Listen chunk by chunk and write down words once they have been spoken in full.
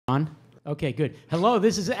Okay, good. Hello,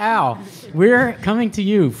 this is Al. We're coming to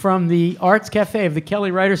you from the Arts Cafe of the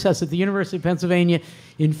Kelly Writers House at the University of Pennsylvania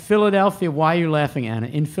in Philadelphia. Why are you laughing, Anna?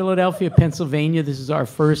 In Philadelphia, Pennsylvania. This is our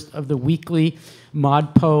first of the weekly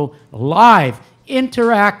ModPo live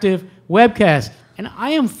interactive webcast. And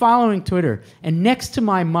I am following Twitter. And next to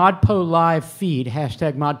my ModPo live feed,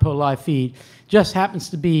 hashtag ModPo live feed, just happens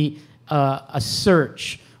to be a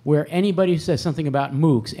search where anybody who says something about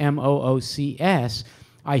MOOCs, M-O-O-C-S,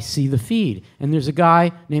 I see the feed. And there's a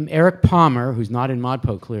guy named Eric Palmer, who's not in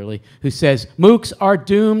ModPo clearly, who says, MOOCs are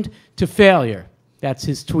doomed to failure. That's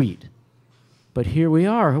his tweet. But here we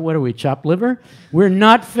are. What are we, chopped liver? We're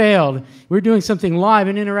not failed. We're doing something live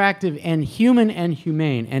and interactive and human and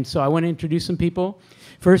humane. And so I want to introduce some people.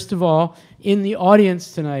 First of all, in the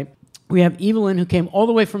audience tonight, we have Evelyn, who came all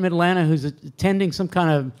the way from Atlanta, who's attending some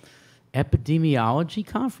kind of epidemiology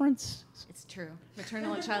conference. It's true.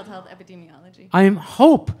 Maternal and child health epidemiology. I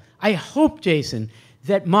hope, Jason,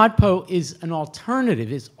 that ModPo is an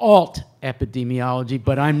alternative, is alt epidemiology,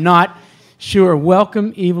 but I'm not sure.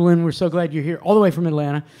 Welcome, Evelyn. We're so glad you're here, all the way from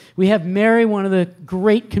Atlanta. We have Mary, one of the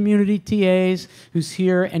great community TAs, who's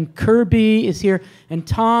here, and Kirby is here, and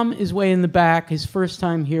Tom is way in the back, his first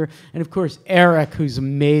time here, and of course, Eric, who's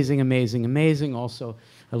amazing, amazing, amazing, also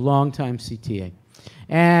a longtime CTA.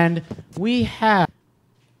 And we have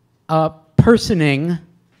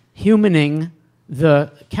humaning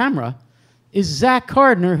the camera is Zach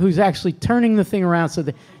Gardner, who's actually turning the thing around. So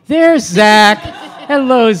there's Zach.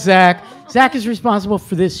 Hello, Zach. Zach is responsible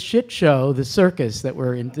for this shit show, the circus that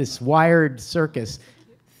we're in, this wired circus.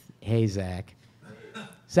 Hey, Zach.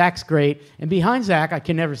 Zach's great. And behind Zach, I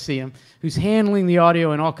can never see him, who's handling the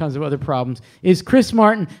audio and all kinds of other problems, is Chris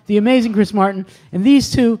Martin, the amazing Chris Martin. And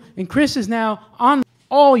these two, and Chris is now on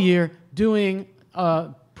all year doing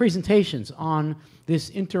presentations on this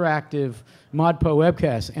interactive ModPo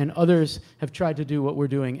webcast, and others have tried to do what we're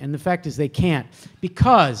doing, and the fact is they can't,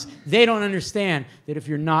 because they don't understand that if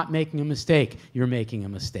you're not making a mistake, you're making a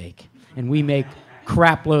mistake. And we make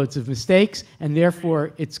crap loads of mistakes, and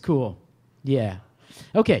therefore it's cool. Yeah.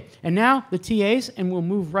 Okay, and now the TAs, and we'll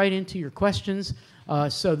move right into your questions.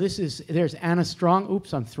 So there's Anna Strong.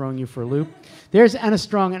 Oops, I'm throwing you for a loop. There's Anna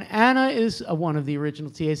Strong, and Anna is one of the original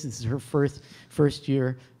TAs. This is her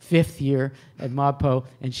fifth year at ModPo,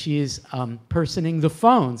 and she is personing the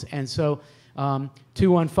phones. And so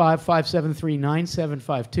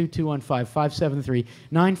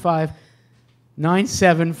 215-573-9752,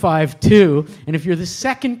 215-573-9752. And if you're the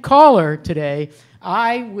second caller today,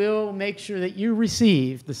 I will make sure that you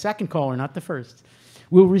receive, the second caller, not the first,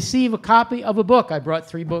 will receive a copy of a book. I brought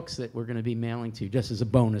 3 books that we're going to be mailing to you just as a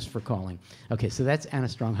bonus for calling. Okay, so that's Anna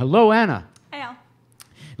Strong. Hello, Anna. Hi, Al.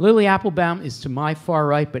 Lily Applebaum is to my far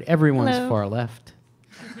right, but everyone's far left.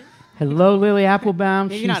 Hello, Lily Applebaum.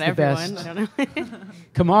 Maybe she's not the everyone. best. I don't know.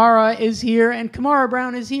 Kamara is here, and Kamara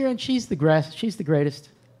Brown is here, and she's the greatest. She's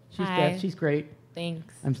Hi. She's great.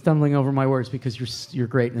 Thanks. I'm stumbling over my words because your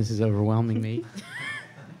greatness is overwhelming me.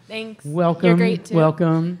 Thanks. Welcome. You're great too.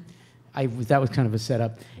 Welcome. That was kind of a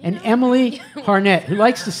setup. And Emily Harnett, who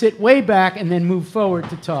likes to sit way back and then move forward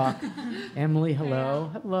to talk. Emily, hello.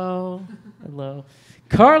 Hello. Hello.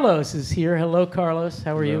 Carlos is here. Hello, Carlos.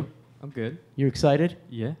 How are you? I'm good. You excited?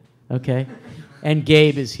 Yeah. Okay. And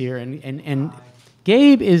Gabe is here. And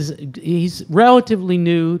Gabe he's relatively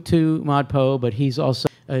new to ModPo, but he's also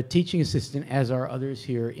a teaching assistant, as are others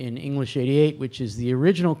here, in English 88, which is the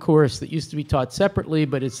original course that used to be taught separately,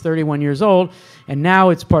 but it's 31 years old, and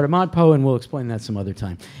now it's part of ModPo, and we'll explain that some other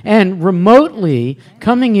time. And remotely,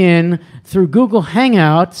 coming in through Google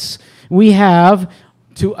Hangouts, we have,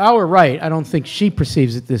 to our right, I don't think she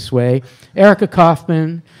perceives it this way, Erica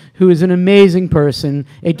Kaufman, who is an amazing person,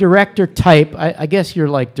 a director type. I guess you're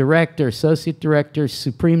like director, associate director,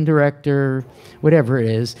 supreme director, whatever it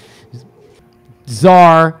is.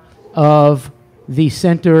 Czar of the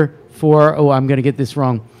Center for, I'm going to get this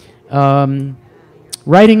wrong,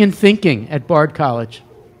 Writing and Thinking at Bard College.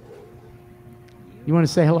 You want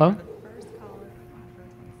to say hello?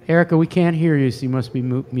 Erica, we can't hear you, so you must be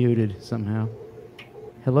muted somehow.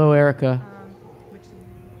 Hello, Erica.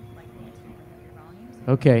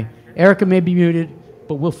 Okay. Erica may be muted,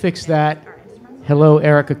 but we'll fix that. Hello,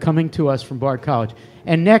 Erica, coming to us from Bard College.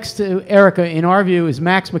 And next to Erica, in our view, is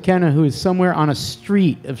Max McKenna, who is somewhere on a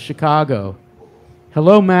street of Chicago.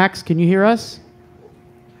 Hello, Max. Can you hear us?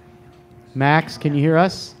 Max, can you hear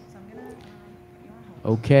us?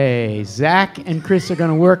 Okay. Zach and Chris are going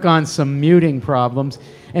to work on some muting problems.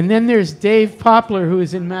 And then there's Dave Poplar, who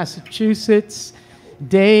is in Massachusetts.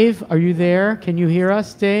 Dave, are you there? Can you hear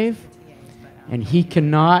us, Dave? And he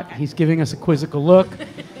cannot. He's giving us a quizzical look.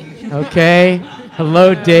 Okay.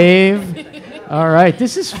 Hello, Dave. All right,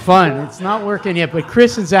 this is fun. It's not working yet, but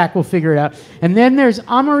Chris and Zach will figure it out. And then there's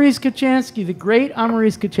Amaris Kachansky, the great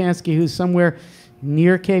Amaris Kachansky, who's somewhere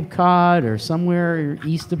near Cape Cod or somewhere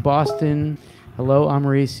east of Boston. Hello,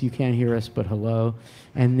 Amaris. You can't hear us, but hello.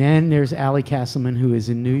 And then there's Allie Castleman, who is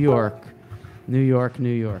in New York. New York.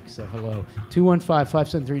 So hello.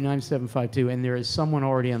 215-573-9752. And there is someone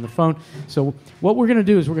already on the phone. So what we're going to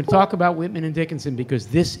do is we're going to talk about Whitman and Dickinson because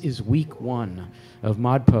this is week 1 of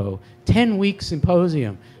ModPo. 10-week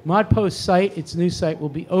symposium. ModPo's site, its new site, will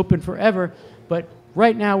be open forever. But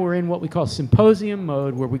right now we're in what we call symposium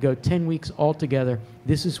mode where we go 10 weeks all together.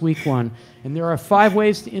 This is week 1. And there are 5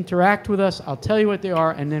 ways to interact with us. I'll tell you what they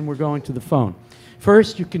are, and then we're going to the phone.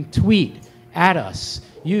 First, you can tweet at us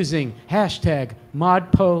using hashtag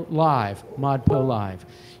ModPoLive, ModPo Live.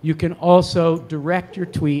 You can also direct your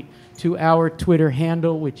tweet to our Twitter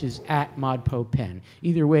handle, which is at ModPoPen.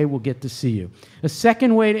 Either way, we'll get to see you. A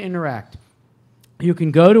second way to interact, you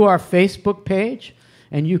can go to our Facebook page,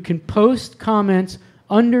 and you can post comments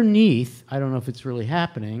underneath. I don't know if it's really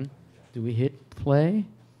happening. Do we hit play?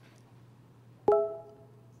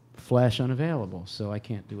 Flash unavailable, so I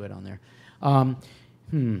can't do it on there.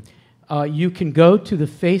 You can go to the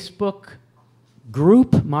Facebook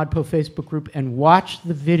group, ModPo Facebook group, and watch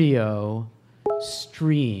the video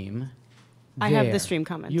stream. I have the stream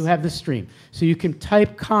comments. You have the stream. So you can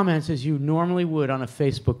type comments as you normally would on a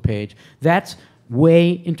Facebook page. That's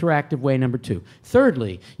interactive way number 2.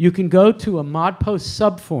 Thirdly, you can go to a ModPo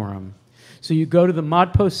subforum. So you go to the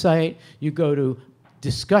ModPo site, you go to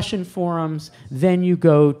discussion forums, then you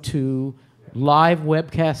go to live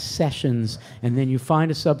webcast sessions, and then you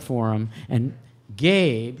find a subforum, and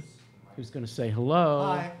Gabe, who's going to say hello.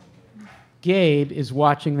 Hi. Gabe is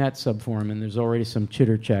watching that subforum, and there's already some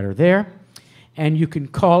chitter-chatter there. And you can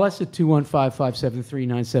call us at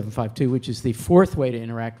 215-573-9752, which is the 4th way to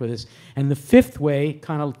interact with us. And the 5th way,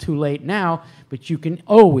 kind of too late now, but you can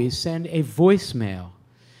always send a voicemail,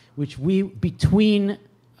 which we, between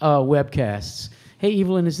webcasts. Hey,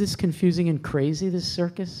 Evelyn, is this confusing and crazy, this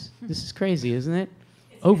circus? This is crazy, isn't it?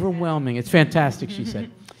 It's overwhelming. It's fantastic, she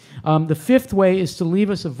said. The 5th way is to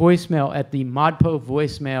leave us a voicemail at the ModPo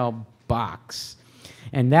voicemail box.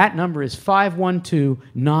 And that number is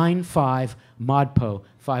 512-95-ModPo,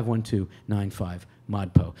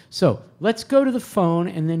 512-95-ModPo. So let's go to the phone,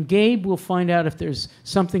 and then Gabe will find out if there's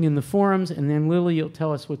something in the forums, and then Lily, you'll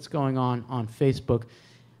tell us what's going on Facebook.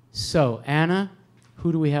 So, Anna,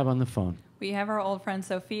 who do we have on the phone? We have our old friend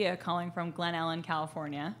Sophia calling from Glen Ellen,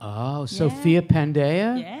 California. Oh, Sophia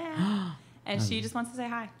Pandea? Yeah. And she just wants to say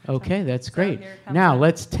hi. Okay, so, that's great. So here it comes now, up.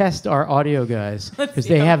 let's test our audio guys, because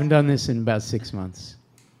they haven't done this in about 6 months.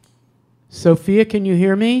 Sophia, can you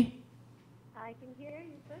hear me? I can hear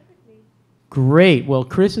you perfectly. Great. Well,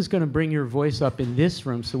 Chris is going to bring your voice up in this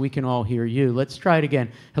room so we can all hear you. Let's try it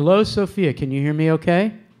again. Hello, Sophia. Can you hear me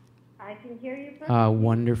okay? I can hear you perfectly.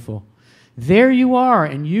 Wonderful. There you are,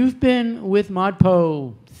 and you've been with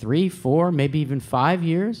ModPo 3, 4, maybe even 5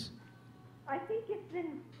 years? I think it's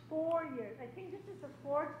been 4 years. I think this is the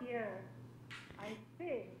 4th year. I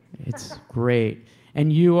think. It's great.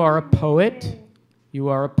 And you are a poet. You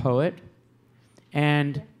are a poet.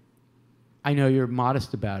 And I know you're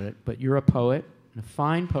modest about it, but you're a poet, a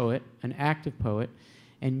fine poet, an active poet.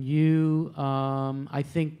 And you, I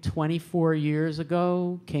think 24 years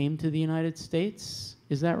ago, came to the United States.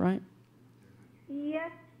 Is that right?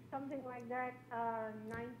 Yes, something like that.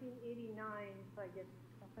 1989, so I guess.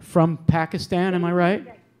 From Pakistan, am I right?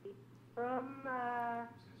 From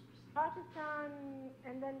Pakistan,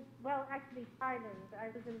 and then, well, actually Thailand. I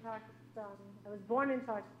was in Pakistan. I was born in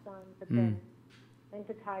Pakistan, but then went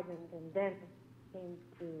to Thailand, and then came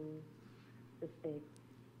to the States.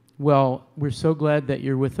 Well, we're so glad that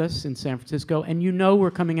you're with us in San Francisco, and you know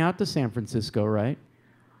we're coming out to San Francisco, right?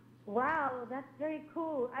 Wow, that's very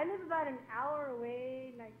cool. I live about an hour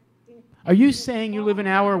away. Like, Are you saying you live an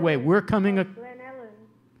hour away? We're coming. Glen Ellen.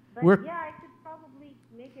 But yeah, I could probably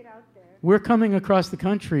make it out there. We're coming across the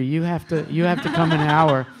country. You have to come an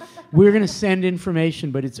hour. We're going to send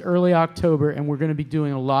information, but it's early October, and we're going to be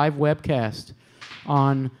doing a live webcast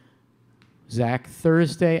on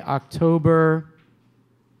Thursday, October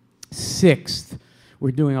 6th.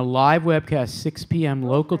 We're doing a live webcast, 6 p.m.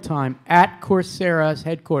 local time, at Coursera's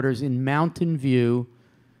headquarters in Mountain View,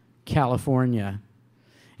 California.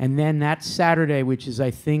 And then that Saturday, which is, I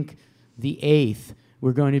think, the 8th,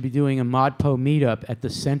 we're going to be doing a ModPo meetup at the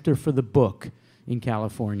Center for the Book in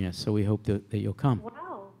California. So we hope that you'll come.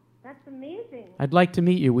 Wow, that's amazing. I'd like to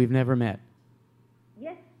meet you. We've never met.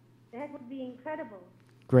 Yes, that would be incredible.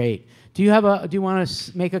 Great. Do you want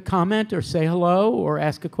to make a comment or say hello or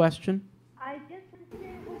ask a question? I just would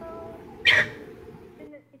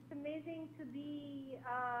to be,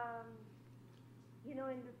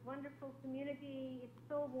 in this wonderful community. It's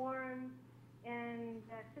so warm. And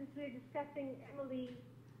since we're discussing Emily,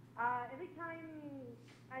 every time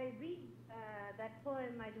I read that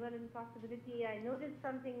poem, I Dwell in Possibility, I notice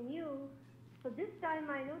something new. So this time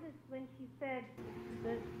I noticed when she said,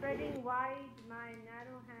 the spreading wide my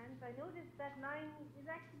narrow hands, I noticed that line is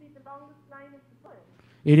actually the longest line of the poem.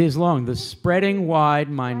 It is long. The spreading wide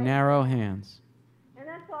my narrow hands. And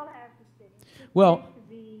that's all I have to say. It's Well, great to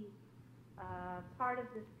be part of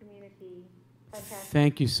this community. Fantastic.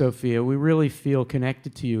 Thank you, Sophia. We really feel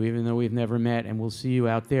connected to you, even though we've never met, and we'll see you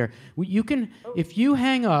out there. You can, if you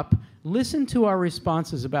hang up, listen to our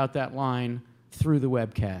responses about that line through the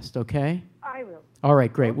webcast, okay? I will. All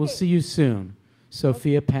right, great. Okay. We'll see you soon.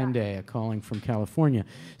 Sophia Pandea calling from California.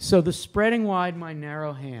 So the spreading wide my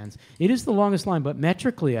narrow hands. It is the longest line, but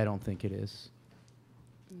metrically I don't think it is.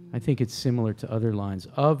 I think it's similar to other lines.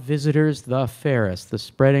 Of visitors, the fairest. The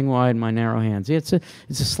spreading wide my narrow hands. It's a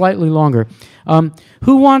slightly longer.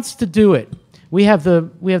 Who wants to do it? We have the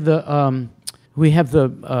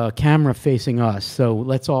camera facing us, so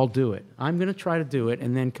let's all do it. I'm going to try to do it,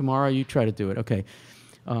 and then Kamara, you try to do it. Okay.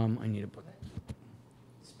 I need a book.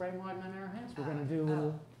 Spreading wide my narrow hands. We're going to do a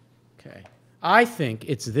little. Okay. I think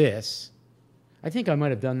it's this. I think I might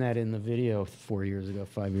have done that in the video 4 years ago,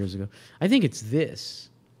 5 years ago. I think it's this.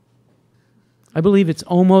 I believe it's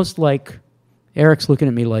almost like Eric's looking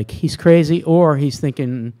at me like he's crazy, or he's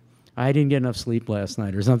thinking, I didn't get enough sleep last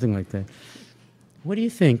night, or something like that. What do you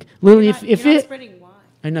think? Lily, if it... spreading wide.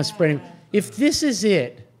 I'm not spreading... If this is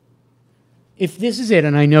it,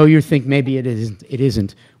 and I know you think maybe it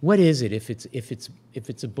isn't, what is it if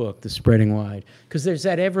it's a book, The Spreading Wide? Because there's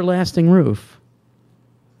that everlasting roof.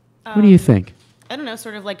 What do you think? I don't know,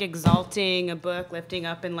 sort of like exalting a book, lifting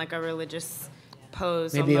up in like a religious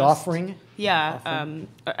pose. Maybe almost. offering? Yeah,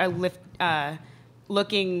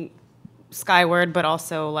 looking skyward, but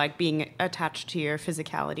also like being attached to your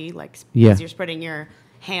physicality, like because you're spreading your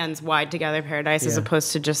hands wide together, paradise, as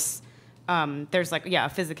opposed to just there's like a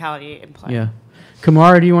physicality in play. Yeah.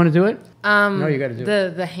 Kamara, do you want to do it? No, you got to do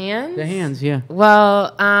it. The hands? The hands, yeah.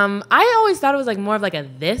 Well, I always thought it was like more of like a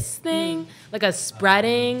this thing, like a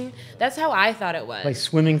spreading. That's how I thought it was. Like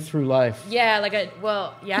swimming through life. Yeah, like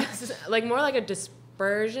more like a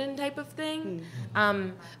dispersion type of thing.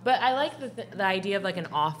 But I like the idea of like an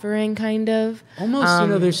offering, kind of.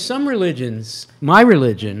 Almost, there's some religions, my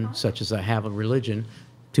religion, such as I have a religion,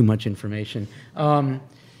 too much information,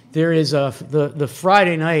 there is the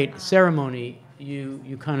Friday night ceremony.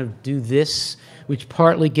 You kind of do this, which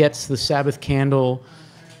partly gets the Sabbath candle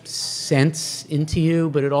sense into you,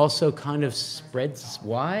 but it also kind of spreads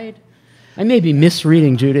wide. I may be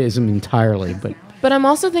misreading Judaism entirely, but I'm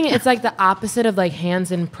also thinking it's like the opposite of like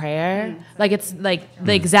hands in prayer. Like it's like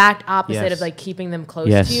the exact opposite of like keeping them close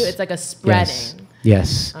to you. It's like a spreading.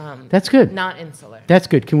 Yes. That's good. Not insular. That's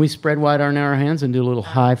good. Can we spread wide our narrow hands and do a little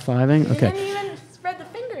high-fiving? Okay. You didn't even spread the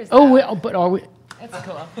fingers. But are we... That's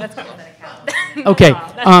cool. That's cool. Okay,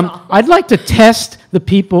 I'd like to test the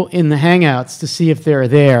people in the Hangouts to see if they're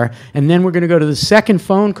there, and then we're going to go to the second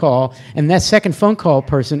phone call, and that second phone call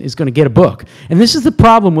person is going to get a book. And this is the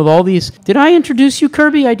problem with all these... Did I introduce you,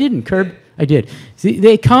 Kirby? I didn't. I did. See,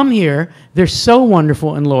 they come here, they're so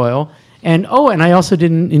wonderful and loyal, and I also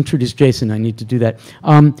didn't introduce Jason. I need to do that.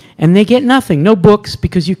 And they get nothing, no books,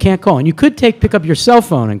 because you can't call. And you could pick up your cell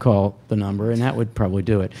phone and call the number, and that would probably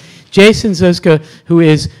do it. Jason Zuzka, who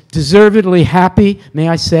is deservedly happy, may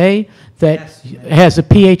I say, that has a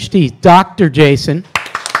PhD. Dr. Jason.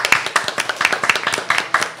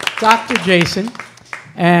 Dr. Jason.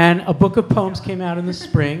 And a book of poems came out in the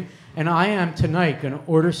spring, and I am tonight going to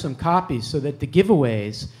order some copies so that the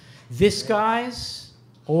giveaways, this guy's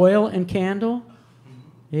Oil and Candle?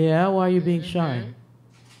 Yeah, why are you being shy?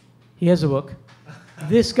 He has a book.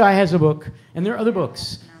 This guy has a book. And there are other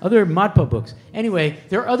books, other ModPo books. Anyway,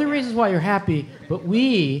 there are other reasons why you're happy, but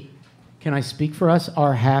we, can I speak for us,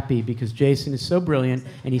 are happy because Jason is so brilliant,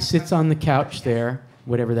 and he sits on the couch there,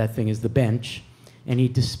 whatever that thing is, the bench, and he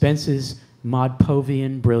dispenses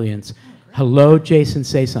ModPovian brilliance. Hello, Jason,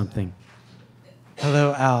 say something.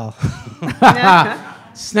 Hello, Al.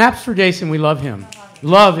 Snaps for Jason, we love him.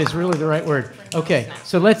 Love is really the right word. Okay,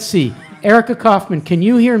 so let's see. Erica Kaufman, can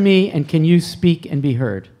you hear me and can you speak and be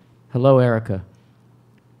heard? Hello, Erica.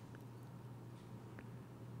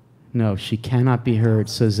 No, she cannot be heard,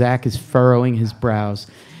 so Zach is furrowing his brows.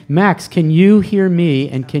 Max, can you hear me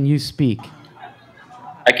and can you speak?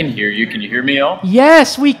 I can hear you. Can you hear me, Al?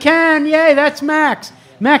 Yes, we can. Yay, that's Max.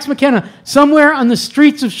 Max McKenna, somewhere on the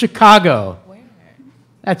streets of Chicago.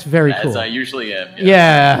 That's very cool. As I usually am.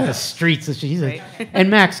 Yeah, the streets. And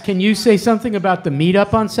Max, can you say something about the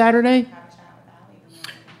meetup on Saturday?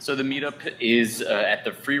 So the meetup is at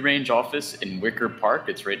the Free Range office in Wicker Park.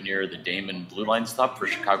 It's right near the Damon Blue Line stop for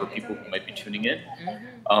Chicago people who might be tuning in.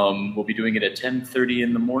 We'll be doing it at 10:30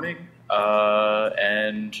 in the morning.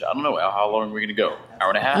 And I don't know, how long are we going to go? Hour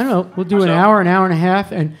and a half? I don't know. We'll do an hour and a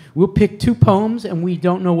half, and we'll pick 2 poems, and we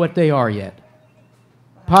don't know what they are yet.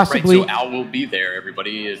 Possibly. Right, so Al will be there,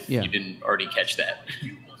 everybody, if you didn't already catch that.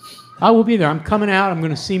 I will be there. I'm coming out. I'm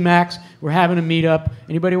going to see Max. We're having a meetup.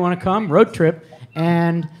 Anybody want to come? Road trip.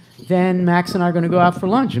 And then Max and I are going to go out for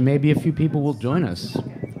lunch, and maybe a few people will join us.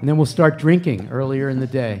 And then we'll start drinking earlier in the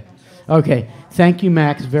day. Okay. Thank you,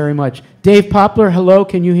 Max, very much. Dave Poplar, hello.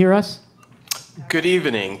 Can you hear us? Good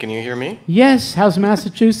evening. Can you hear me? Yes. How's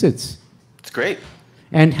Massachusetts? It's great.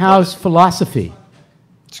 And how's philosophy?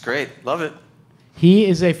 It's great. Love it. He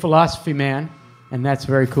is a philosophy man, and that's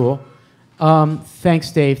very cool.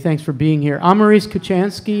 Thanks, Dave. Thanks for being here. I'm Maurice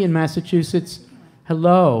Kuchansky in Massachusetts.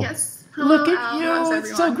 Hello. Yes. Hello, Look at Al. you. How's It's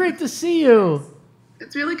so everyone? great to see you.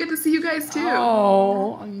 It's really good to see you guys, too.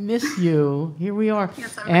 Oh, I miss you. Here we are.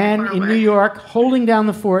 Yes, I'm And far in away. New York, holding down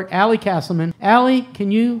the fort, Allie Castleman. Allie,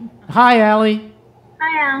 can you... Hi, Allie.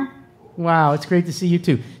 Hi, Al. Wow, it's great to see you,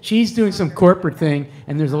 too. She's doing some corporate thing,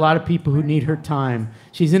 and there's a lot of people who need her time.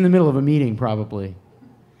 She's in the middle of a meeting, probably.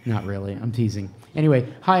 Not really. I'm teasing. Anyway,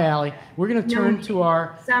 hi, Allie. We're going to turn to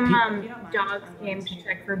our... Some dogs came to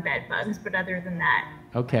check for bed bugs, but other than that...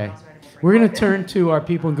 Okay. We're going to turn to our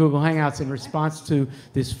people in Google Hangouts in response to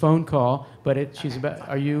this phone call, but she's about...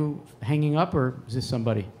 Are you hanging up, or is this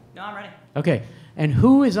somebody? No, I'm ready. Okay. And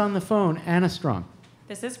who is on the phone? Anna Strong.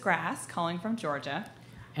 This is Grass calling from Georgia.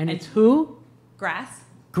 And it's who? Grass.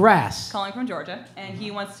 Grass. Calling from Georgia, and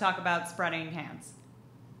he wants to talk about spreading hands.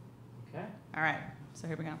 Okay. All right. So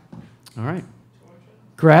here we go. All right.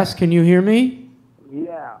 Grass, can you hear me?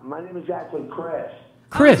 Yeah, my name is actually Chris.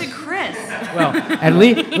 Chris. Oh, is it Chris? Well, at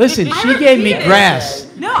least, listen, she gave me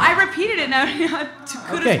grass. No, I repeated it now.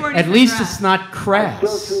 Okay, at least it's not I crass.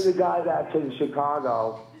 still see the guy that's in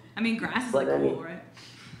Chicago. I mean, Grass is But like any- cool, right?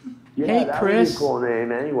 Yeah, Hey, that Chris. would be a cool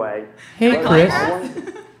name anyway. Hey, But Chris. I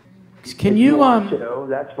want- Can if you, want to,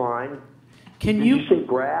 that's fine. can Did you say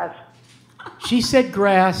grass? She said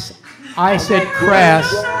grass. I said crass.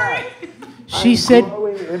 Grass. She I'm said,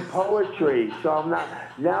 growing in poetry, so I'm not.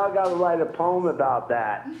 Now I got to write a poem about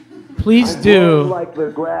that. please I'm do. growing like the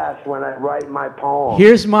grass when I write my poem.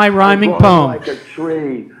 Here's my rhyming I'm growing poem. like a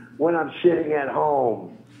tree when I'm sitting at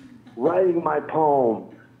home, writing my poem.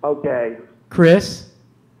 Okay. Chris,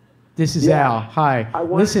 this is Yeah. Al. Hi. I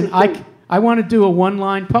wanted Listen, to say- I want to do a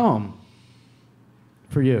one-line poem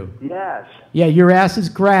for you. Yes. Yeah, your ass is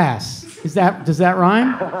grass. Does that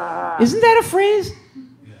rhyme? Isn't that a phrase? Do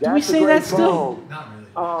we That's a say great that still? poem. Not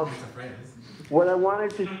really. What I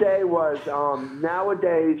wanted to say was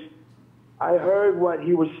nowadays, I heard what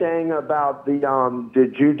he was saying about the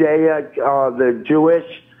the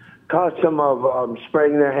Jewish custom of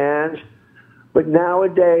spreading their hands. But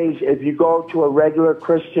nowadays, if you go to a regular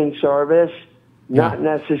Christian service, not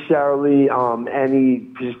necessarily any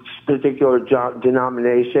particular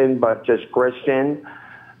denomination, but just Christian,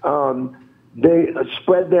 they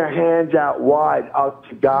spread their hands out wide up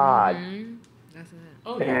to God.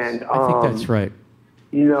 Oh, And I think that's right.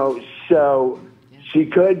 you know, so she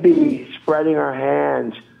could be spreading her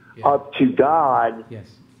hands up to God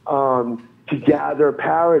to gather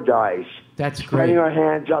paradise. That's Spreading great. her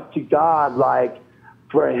hands up to God, like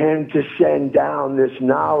for Him to send down this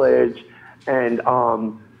knowledge and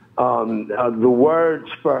the words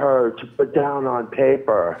for her to put down on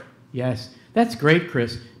paper. Yes, that's great,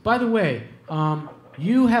 Chris. By the way,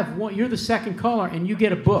 you're the second caller, and you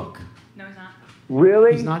get a book. No, he's not.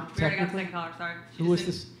 Really? He's not We already got the technically. second caller. Sorry. Who was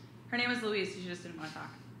this? Her name was Louise. She just didn't want to talk.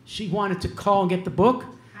 She wanted to call and get the book.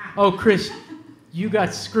 Oh, Chris, you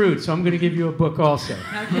got screwed, so I'm going to give you a book also.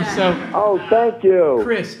 Okay. So, oh, thank you,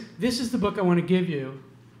 Chris. This is the book I want to give you.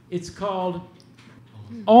 It's called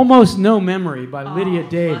Almost No Memory by Lydia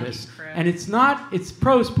Davis, and it's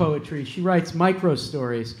prose poetry. She writes micro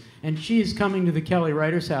stories, and she is coming to the Kelly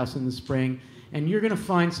Writers House in the spring. And you're going to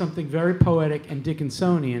find something very poetic and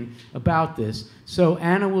Dickinsonian about this. So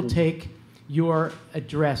Anna will take your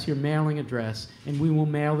address, your mailing address, and we will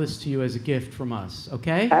mail this to you as a gift from us,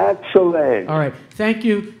 okay? Excellent. All right. Thank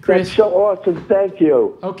you, Chris. That's so awesome. Thank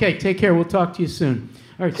you. Okay, take care. We'll talk to you soon.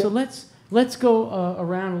 All right, so let's go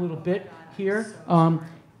around a little bit here.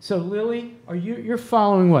 So Lily, you're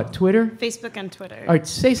following what? Twitter? Facebook and Twitter. All right,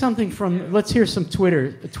 say something from. Let's hear some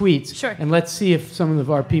Twitter tweets. Sure. And let's see if some of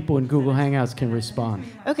our people in Google Hangouts can respond.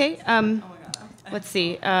 Okay. let's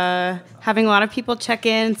see. Having a lot of people check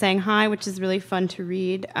in and saying hi, which is really fun to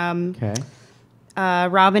read. Okay.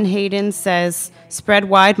 Robin Hayden says, "Spread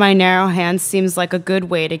wide my narrow hands seems like a good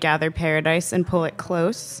way to gather paradise and pull it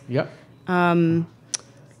close." Yep.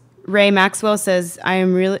 Ray Maxwell says, I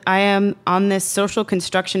am on this social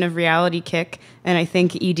construction of reality kick, and I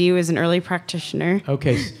think ED was an early practitioner."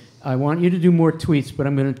 Okay, I want you to do more tweets, but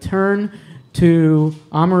I'm going to turn to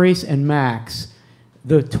Amaris and Max.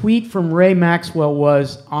 The tweet from Ray Maxwell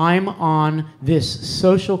was, "I'm on this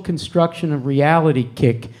social construction of reality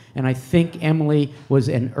kick," and I think Emily was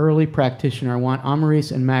an early practitioner. I want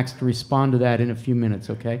Amaris and Max to respond to that in a few minutes,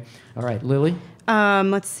 okay? All right, Lily?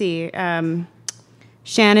 Let's see.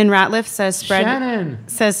 Shannon Ratliff says,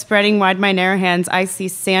 "Spreading wide my narrow hands, I see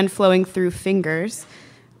sand flowing through fingers."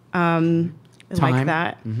 Like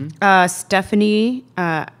that. Mm-hmm. Stephanie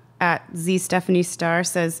at Z Stephanie Star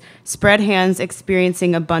says, "Spread hands,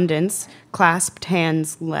 experiencing abundance, clasped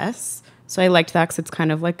hands less." So I liked that because it's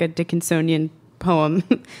kind of like a Dickinsonian poem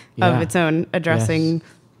of its own, addressing,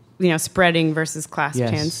 spreading versus clasped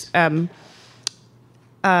hands.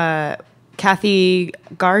 Kathy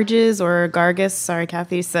Gargus, sorry,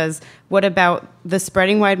 Kathy, says, "What about the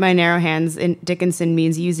spreading wide my narrow hands in Dickinson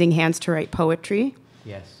means using hands to write poetry?"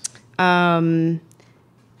 Yes.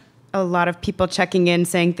 A lot of people checking in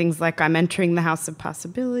saying things like, "I'm entering the house of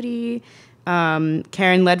possibility." Karen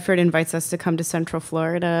Ledford invites us to come to Central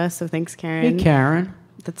Florida, so thanks, Karen. Hey, Karen.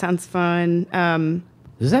 That sounds fun.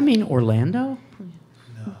 Does that mean Orlando?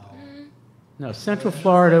 No. No, Central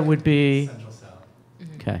Florida would be... Central South.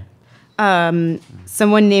 Okay.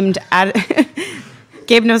 Someone named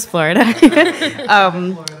Gabe knows Florida.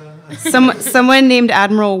 Someone named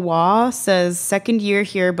Admiral Waugh says, "Second year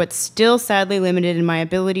here, but still sadly limited in my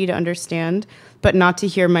ability to understand, but not to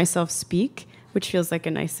hear myself speak," which feels like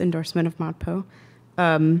a nice endorsement of ModPo.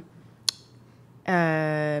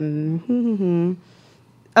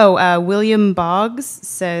 William Boggs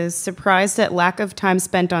says, "Surprised at lack of time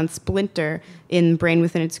spent on Splinter in Brain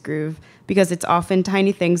Within Its Groove, because it's often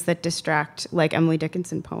tiny things that distract, like Emily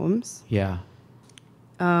Dickinson poems." Yeah.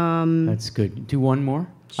 That's good. Do one more.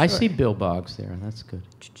 I Sure. see Bill Boggs there. That's good.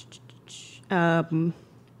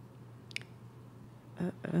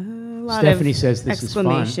 Stephanie says this is fun.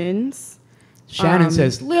 Exclamations. Shannon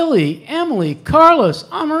says, "Lily, Emily, Carlos,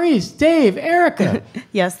 Amaris, Dave, Erica."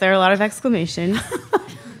 Yes, there are a lot of exclamations.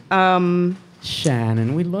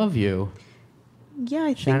 Shannon, we love you. Yeah, I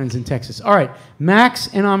think. Shannon's in Texas. All right, Max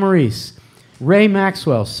and Amaris. Ray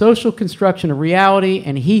Maxwell, social construction of reality,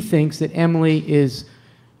 and he thinks that Emily is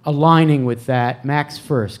aligning with that. Max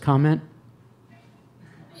first. Comment?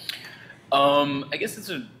 I guess it's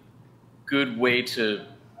a good way to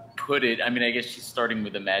put it. I mean, I guess she's starting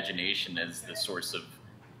with imagination as the source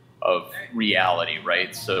of reality,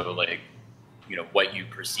 right? So, like, what you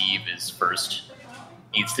perceive is first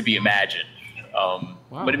needs to be imagined. Wow.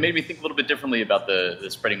 But it made me think a little bit differently about the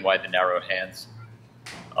spreading wide the narrow hands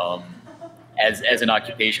as an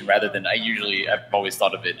occupation, rather than I've always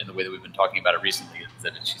thought of it in the way that we've been talking about it recently, is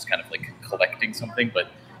that she's kind of like collecting something,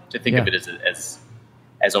 but to think of it as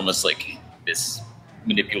almost like this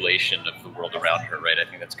manipulation of the world around her, right? I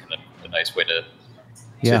think that's kind of a nice way to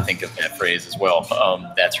think of that phrase as well.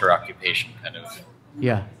 That's her occupation, kind of.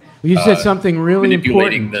 Yeah. Well, you said something really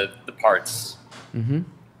manipulating important. the parts. Mm-hmm.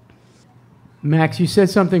 Max, you said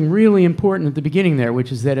something really important at the beginning there,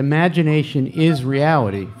 which is that imagination is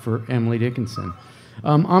reality for Emily Dickinson.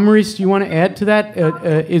 Amaris, do you want to add to that?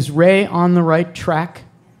 Is Ray on the right track?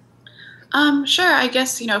 Sure. I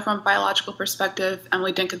guess, from a biological perspective,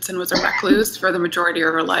 Emily Dickinson was a recluse for the majority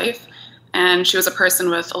of her life. And she was a person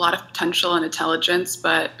with a lot of potential and intelligence,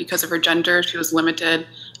 but because of her gender, she was limited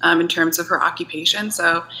in terms of her occupation.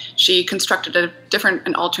 So she constructed a different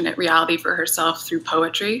and alternate reality for herself through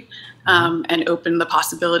poetry, and opened the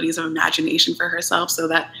possibilities of imagination for herself, so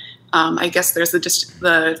that I guess there's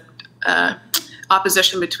the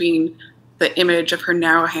opposition between the image of her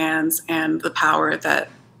narrow hands and the power that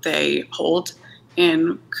they hold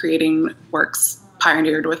in creating works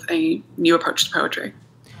pioneered with a new approach to poetry.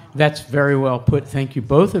 That's very well put. Thank you,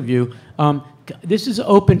 both of you. This is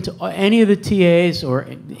open to any of the TAs or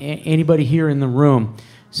anybody here in the room.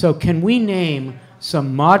 So can we name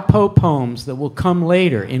some ModPo poems that will come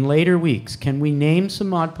later, in later weeks? Can we name some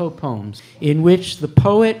ModPo poems in which the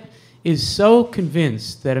poet is so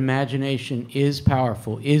convinced that imagination is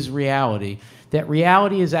powerful, is reality, that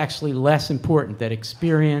reality is actually less important, that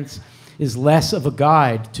experience is less of a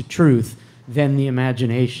guide to truth than the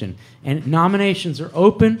imagination? And nominations are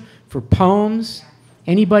open for poems.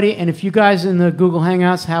 Anybody, and if you guys in the Google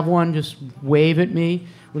Hangouts have one, just wave at me.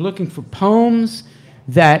 We're looking for poems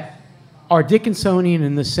that are Dickinsonian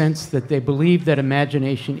in the sense that they believe that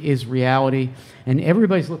imagination is reality. And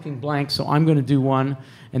everybody's looking blank, so I'm going to do one.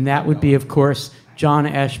 And that would be, of course, John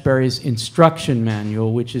Ashbery's instruction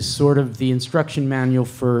manual, which is sort of the instruction manual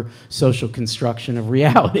for social construction of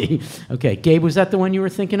reality. Okay, Gabe, was that the one you were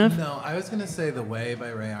thinking of? No, I was going to say The Way by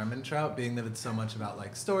Ray Armantrout, being that it's so much about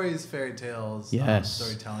like stories, fairy tales, yes.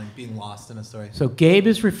 Storytelling, being lost in a story. So Gabe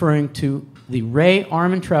is referring to the Ray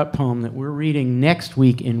Armantrout poem that we're reading next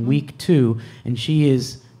week in week 2, and she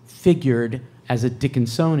is figured as a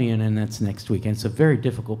Dickinsonian, and that's next week. And it's a very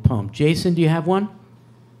difficult poem. Jason, do you have one?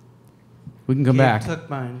 We can come back. Gabe took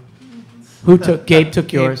mine. Who took? Gabe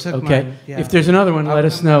took yours. Took okay. mine, yeah. If there's another one, let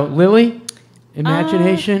us know. Lily,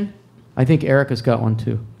 imagination. I think Erica's got one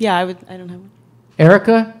too. Yeah, I don't have one.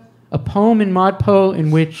 Erica, a poem in ModPo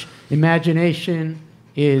in which imagination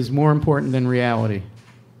is more important than reality.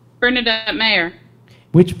 Bernadette Mayer.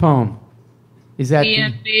 Which poem? Is that The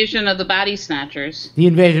Invasion of the Body Snatchers. The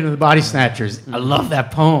Invasion of the Body Snatchers? I love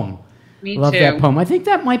that poem. Me love too. that poem. I think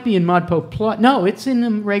that might be in ModPo Plus. No, it's in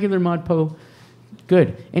the regular ModPo.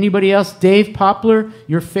 Good. Anybody else? Dave Poplar,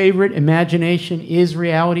 your favorite imagination is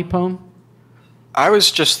reality poem? I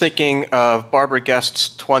was just thinking of Barbara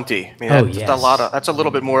Guest's 20. I mean, that's a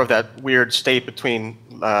little bit more of that weird state between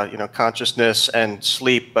consciousness and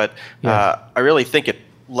sleep, but I really think it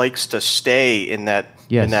likes to stay in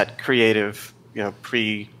that creative,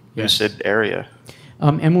 pre-lucid area.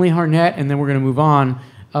 Emily Harnett, and then we're going to move on.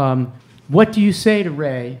 What do you say to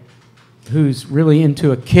Ray, who's really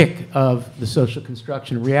into a kick of the social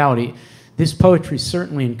construction of reality? This poetry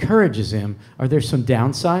certainly encourages him. Are there some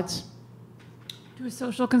downsides? To a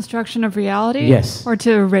social construction of reality? Yes. Or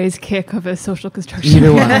to Ray's kick of a social construction?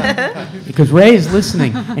 Either one. Because Ray is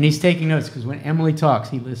listening, and he's taking notes, because when Emily talks,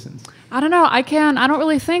 he listens. I don't know. I don't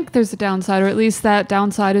really think there's a downside, or at least that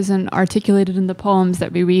downside isn't articulated in the poems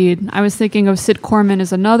that we read. I was thinking of Sid Corman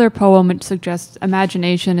as another poem which suggests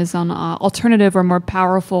imagination is an alternative or more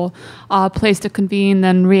powerful place to convene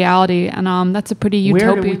than reality, and that's a pretty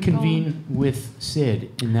utopian Where do we convene with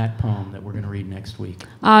Sid in that poem that we're going to read next week?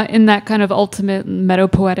 In that kind of ultimate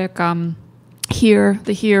metapoetic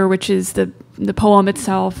the here, which is the poem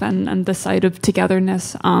itself and the site of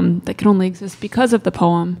togetherness that can only exist because of the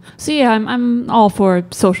poem. So yeah, I'm all for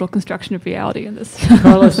social construction of reality in this.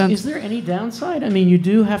 Carlos, is there any downside? I mean, you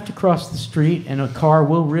do have to cross the street, and a car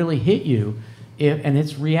will really hit you, and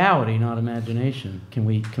it's reality, not imagination. Can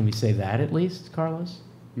we say that at least, Carlos?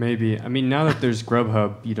 Maybe. I mean, now that there's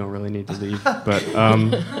Grubhub, you don't really need to leave. But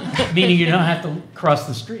meaning you don't have to cross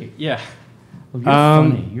the street. Yeah. Well, you're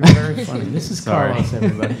funny. You're very funny. This is Carlos,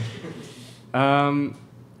 everybody.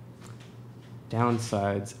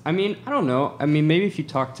 Downsides. I mean, I don't know. I mean, maybe if you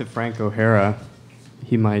talk to Frank O'Hara,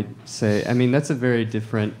 he might say. I mean, that's a very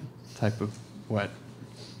different type of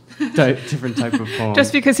different type of poem.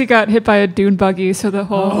 Just because he got hit by a dune buggy, so the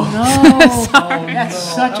whole. Oh no! That's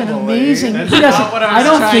such an amazing. I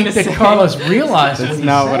don't think that Carlos realized. That's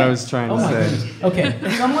not what I was trying to say. Goodness. Okay,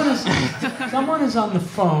 someone is on the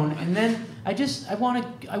phone, and then I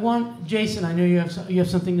want Jason. I know you have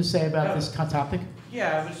something to say about this topic.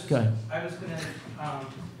 Yeah, I was gonna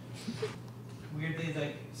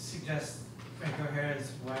weirdly suggest Frank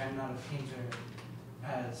O'Hara's "Why I'm Not a Painter"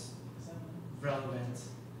 as relevant.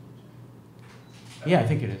 Yeah, I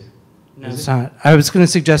think it is. No, it's not. I was going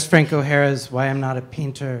to suggest Frank O'Hara's "Why I'm Not a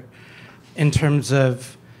Painter" in terms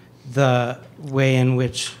of the way in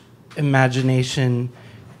which imagination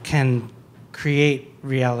can create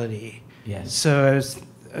reality. Yes. So I was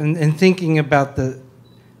in thinking about the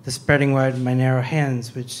spreading wide my narrow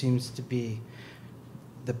hands, which seems to be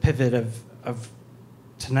the pivot of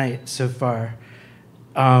tonight so far.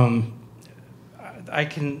 I'm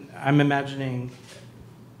imagining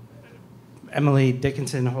Emily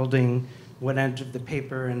Dickinson holding one edge of the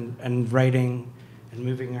paper and writing and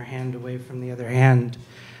moving her hand away from the other hand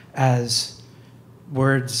as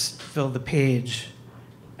words fill the page,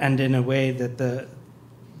 and in a way that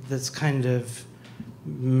this kind of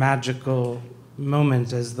magical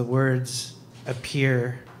moment as the words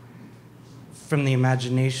appear from the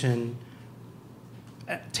imagination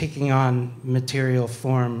taking on material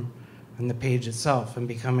form on the page itself and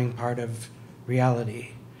becoming part of reality.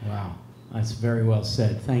 Wow. That's very well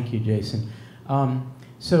said. Thank you, Jason.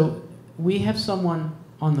 So we have someone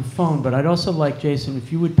on the phone, but I'd also like, Jason,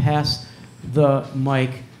 if you would pass the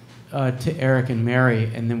mic to Eric and Mary,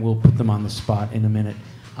 and then we'll put them on the spot in a minute.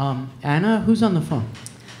 Anna, who's on the phone?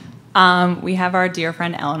 We have our dear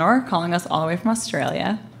friend Eleanor calling us all the way from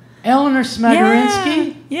Australia. Eleanor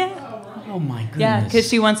Smagorinsky? Yeah. Oh, my goodness. Yeah, because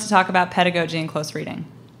she wants to talk about pedagogy and close reading.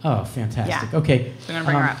 Oh, fantastic. Yeah. Okay. So we're going to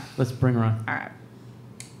bring her up. Let's bring her on. All right.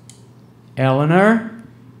 Eleanor?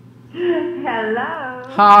 Hello.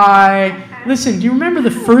 Hi. Listen, do you remember the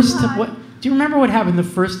first do you remember what happened the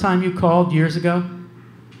first time you called years ago?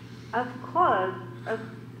 Of course.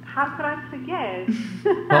 How could I forget?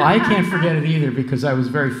 Well, I can't forget it either because I was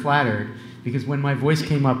very flattered. Because when my voice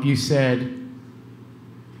came up, you said,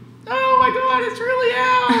 "Oh my God, it's really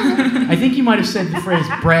Al." I think you might have said the phrase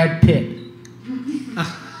Brad Pitt.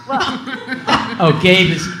 Oh, Gabe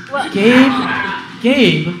is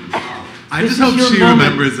Gabe. I just hope she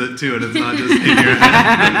remembers it too, and it's not just in your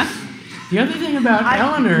head. The other thing about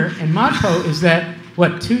Eleanor and ModPo is that,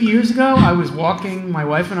 2 years ago, my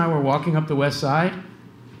wife and I were walking up the west side.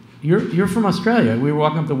 You're from Australia. We were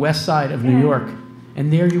walking up the west side of New York,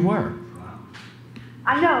 and there you were.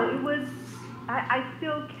 I know, it was, I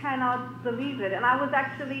still cannot believe it. And I was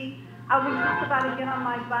just about to get on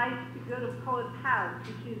my bike to go to Poet's house,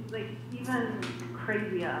 which is like even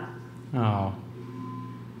crazier. Oh.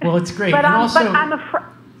 Well, it's great. But, and also, but I'm afraid.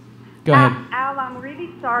 Go ahead. Al, I'm really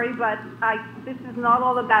sorry, but this is not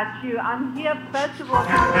all about you. I'm here, first of all, to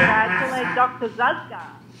congratulate Dr. Zuzka.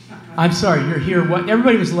 I'm sorry, you're here. What?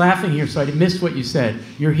 Everybody was laughing here, so I missed what you said.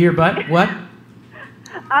 You're here, but what?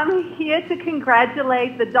 I'm here to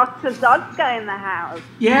congratulate the Dr. Zuzka in the house.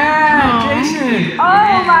 Yeah, Jason.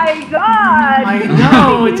 Oh my God. I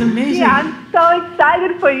know, it's amazing. Yeah, I'm so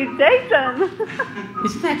excited for you, Jason.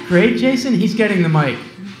 Isn't that great, Jason? He's getting the mic.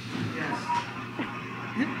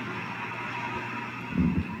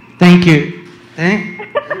 Thank you.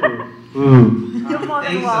 Ooh. You're more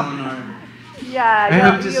than Thanks, welcome. Eleanor. Yeah. I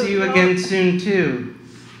hope to see you again soon, too.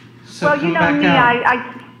 So well, come you know back me,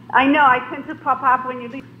 out. I know I tend to pop up when you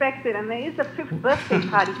least expect it, and there is a 5th birthday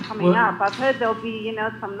party coming up. I've heard there'll be,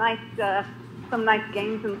 some nice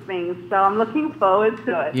games and things, so I'm looking forward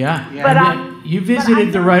to it. Yeah. But, you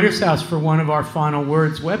visited the writer's house for one of our Final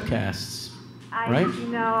Words webcasts, right?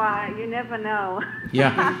 You never know.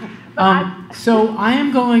 Yeah. So I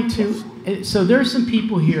am going to, so there are some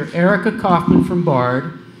people here, Erica Kaufman from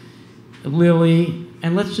Bard, Lily,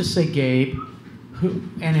 and let's just say Gabe,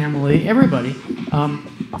 and Emily, everybody,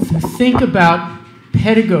 think about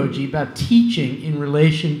pedagogy, about teaching in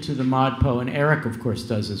relation to the ModPo, and Eric, of course,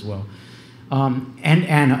 does as well. And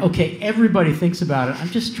Anna. Okay, everybody thinks about it. I'm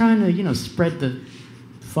just trying to, spread the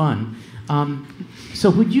fun.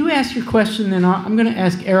 So would you ask your question, then I'm going to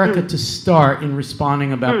ask Erica to start in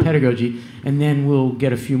responding about pedagogy, and then we'll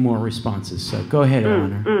get a few more responses. So go ahead,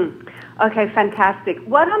 Eleanor. Okay, fantastic.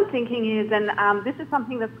 What I'm thinking is, and this is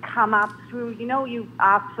something that's come up through, you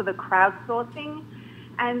asked for the crowdsourcing,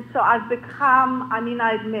 and so I've become, I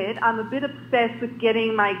admit, I'm a bit obsessed with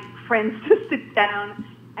getting my friends to sit down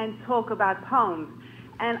and talk about poems.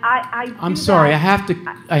 And I'm sorry, I have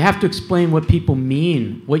to explain what people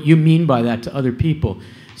mean, what you mean by that to other people.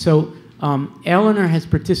 So Eleanor has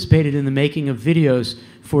participated in the making of videos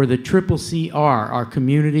for the CCCR, our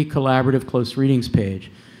Community Collaborative Close Readings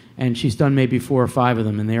page. And she's done maybe 4 or 5 of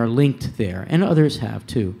them, and they are linked there. And others have,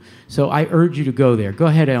 too. So I urge you to go there. Go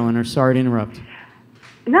ahead, Eleanor. Sorry to interrupt.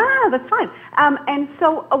 No, that's fine. And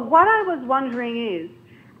so what I was wondering is,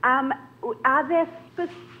 are there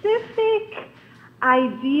specific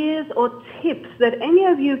ideas or tips that any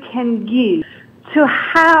of you can give to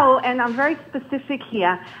how, and I'm very specific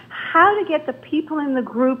here, how to get the people in the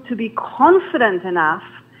group to be confident enough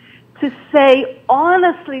to say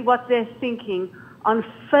honestly what they're thinking on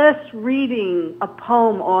first reading a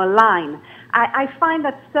poem or a line. I find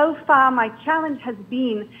that so far my challenge has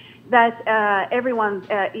been that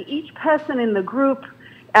each person in the group,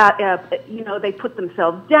 they put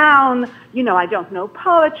themselves down, I don't know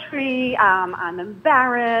poetry, I'm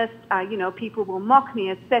embarrassed, people will mock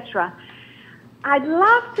me, etc. I'd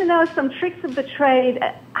love to know some tricks of the trade.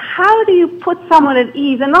 How do you put someone at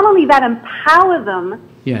ease, and not only that, empower them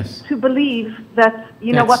to believe that,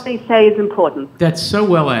 what they say is important? That's so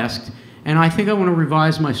well asked. And I think I want to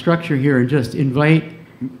revise my structure here and just invite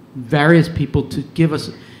various people to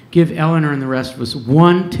give Eleanor and the rest of us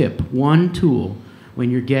one tip, one tool when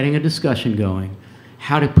you're getting a discussion going,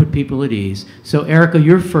 how to put people at ease. So Erica,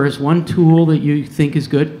 you're first. One tool that you think is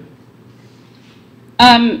good?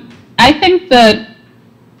 I think that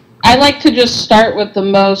I like to just start with the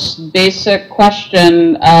most basic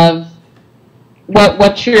question of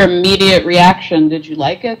what's your immediate reaction? Did you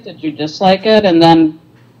like it? Did you dislike it? And then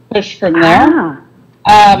push from there.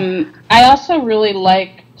 I also really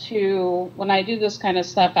like to, when I do this kind of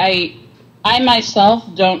stuff, I myself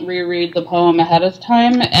don't reread the poem ahead of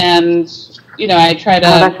time, and I try to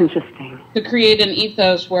that's interesting. To create an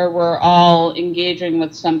ethos where we're all engaging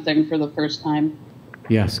with something for the first time.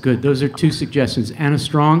 Yes, good. Those are 2 suggestions. Anna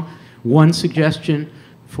Strong, one suggestion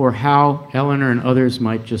for how Eleanor and others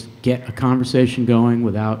might just get a conversation going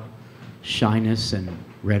without shyness and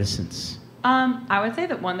reticence? I would say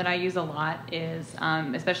that one that I use a lot is,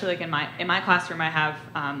 especially like in my classroom, I have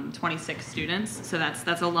 26 students, so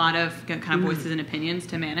that's a lot of kind of voices and opinions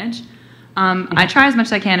to manage. I try as much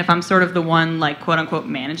as I can if I'm sort of the one like quote unquote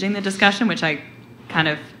managing the discussion, which I kind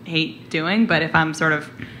of hate doing, but if I'm sort of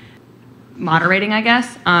moderating, I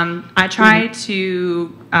guess, I try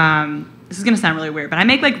to. This is gonna sound really weird, but I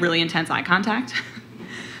make like really intense eye contact.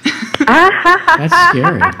 That's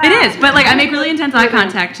scary. It is, but like I make really intense eye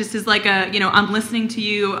contact just as like a, I'm listening to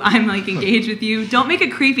you, I'm like engaged with you. Don't make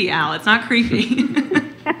it creepy, Al. It's not creepy.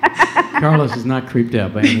 Carlos is not creeped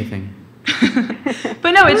out by anything.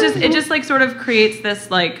 But no, it just like sort of creates this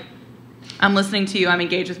like, I'm listening to you, I'm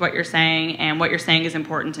engaged with what you're saying, and what you're saying is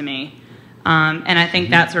important to me. And I think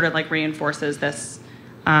that sort of like reinforces this,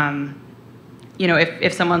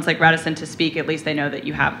 if someone's like reticent to speak, at least they know that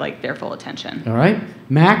you have like their full attention. All right,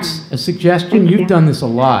 Max, a suggestion. You've done this a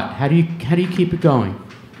lot. How do you keep it going?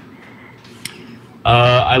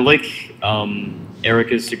 I like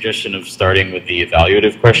Erica's suggestion of starting with the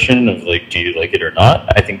evaluative question of like, do you like it or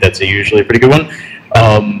not? I think that's usually a pretty good one,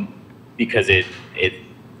 because it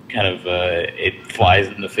kind of it flies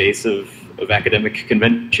in the face of academic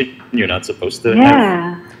convention. You're not supposed to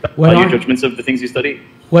have value judgments of the things you study.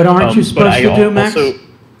 What aren't you supposed to do, Max?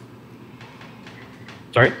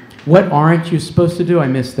 Sorry? What aren't you supposed to do? I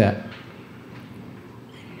missed that.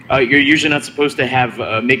 You're usually not supposed to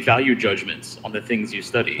have make value judgments on the things you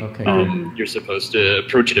study. Okay. You're supposed to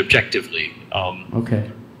approach it objectively. Okay.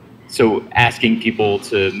 So asking people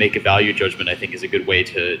to make a value judgment, I think, is a good way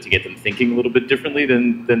to get them thinking a little bit differently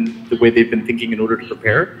than the way they've been thinking in order to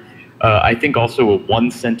prepare. I think also a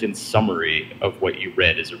one-sentence summary of what you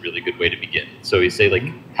read is a really good way to begin. So you say, like,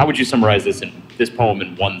 how would you summarize this poem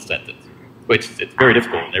in one sentence? Which it's very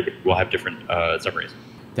difficult, and everybody will have different summaries.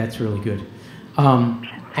 That's really good.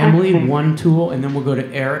 Emily, one tool, and then we'll go to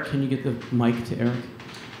Eric. Can you get the mic to Eric?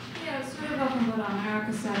 Yeah, sort of open what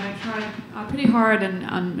Erica said. I tried pretty hard and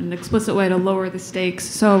an explicit way to lower the stakes.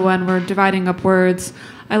 So when we're dividing up words,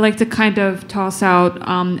 I like to kind of toss out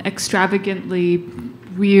extravagantly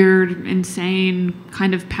weird, insane,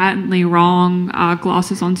 kind of patently wrong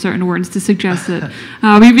glosses on certain words to suggest that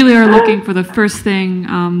we really are looking for the first thing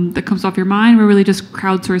that comes off your mind. We're really just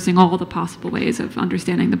crowdsourcing all the possible ways of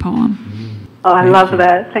understanding the poem. Oh, I love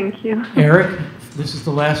that. Thank you. Eric, this is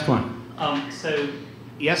the last one. So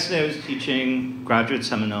yesterday I was teaching graduate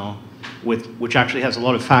seminar which actually has a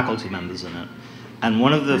lot of faculty members in it. And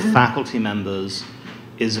one of the faculty members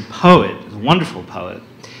is a poet, a wonderful poet,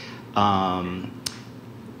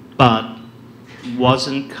 but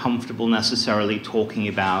wasn't comfortable necessarily talking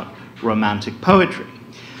about romantic poetry.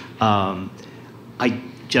 I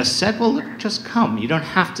just said, well, look, just come. You don't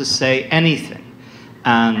have to say anything.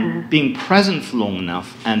 And being present for long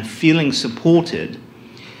enough and feeling supported,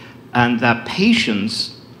 and that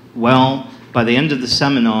patience, well, by the end of the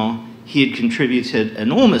seminar, he had contributed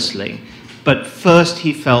enormously, but first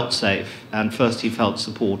he felt safe, and first he felt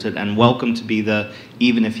supported and welcome to be there,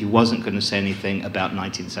 even if he wasn't going to say anything about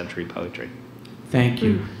 19th century poetry. Thank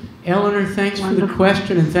you. Eleanor, thanks for the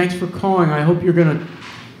question, and thanks for calling. I hope you're going to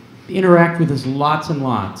interact with us lots and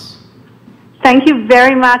lots. Thank you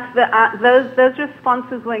very much. Those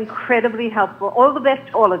responses were incredibly helpful. All the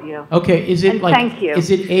best to all of you. Okay, is it thank you.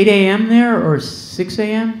 Is it 8 a.m. there or 6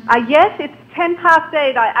 a.m.? Yes, it's 10 past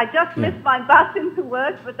 8. I just missed my bus into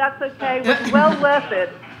work, but that's okay. It was well worth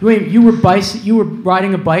it. Wait, you were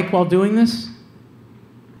riding a bike while doing this?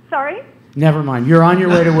 Sorry? Never mind. You're on your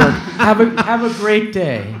way to work. Have a great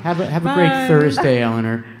day. Have a great Thursday,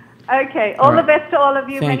 Eleanor. Okay. All the best to all of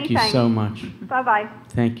you. Thank you so much. Bye-bye.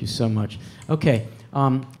 Thank you so much. Okay.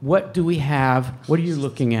 What do we have? What are you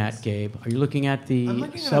looking at, Gabe? Are you looking at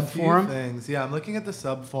the sub-forum? Things. Yeah, I'm looking at the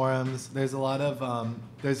sub-forums. There's a lot of,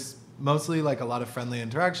 there's mostly like a lot of friendly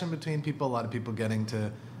interaction between people, a lot of people getting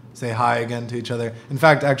to say hi again to each other. In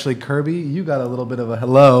fact, actually, Kirby, you got a little bit of a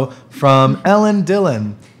hello from Ellen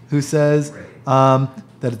Dillon, who says that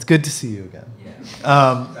it's good to see you again.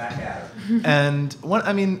 Back at her. And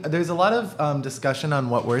there's a lot of discussion on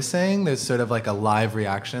what we're saying. There's sort of like a live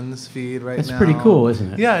reactions feed right now. That's pretty cool,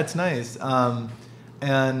 isn't it? Yeah, it's nice.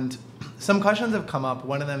 And some questions have come up,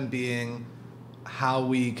 one of them being how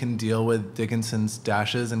we can deal with Dickinson's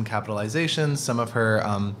dashes and capitalizations, some of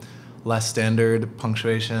her less standard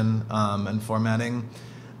punctuation and formatting.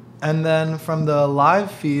 And then from the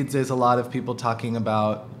live feeds, there's a lot of people talking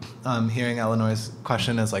about hearing Eleanor's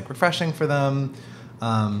question as like refreshing for them,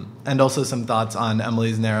 and also some thoughts on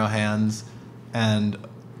Emily's narrow hands and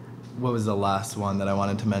what was the last one that I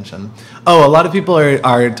wanted to mention? Oh, a lot of people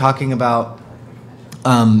are talking about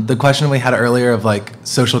the question we had earlier of like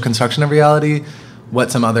social construction of reality, what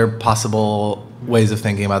some other possible ways of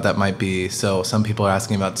thinking about that might be. So some people are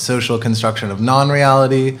asking about social construction of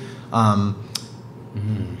non-reality.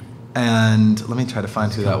 And let me try to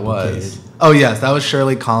find who that was. Oh, yes, that was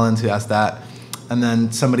Shirley Collins who asked that. And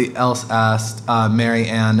then somebody else asked, Mary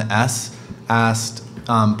Ann S. asked,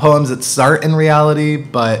 poems that start in reality,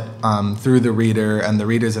 but through the reader and the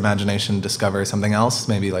reader's imagination discover something else,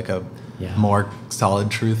 maybe like a more solid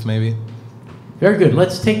truth, maybe. Very good.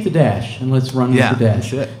 Let's take the dash and let's run with the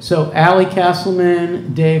dash. So Allie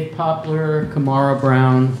Castleman, Dave Poplar, Kamara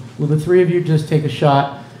Brown, will the three of you just take a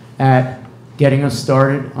shot at getting us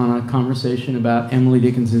started on a conversation about Emily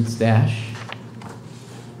Dickinson's dash?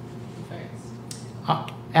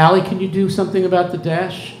 Allie, can you do something about the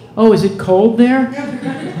dash? Oh, is it cold there?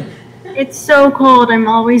 It's so cold, I'm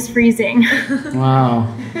always freezing. Wow.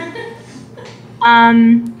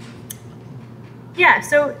 Yeah,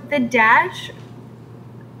 so the dash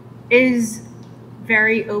is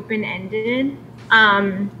very open-ended.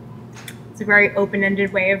 It's a very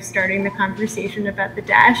open-ended way of starting the conversation about the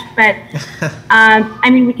dash, but I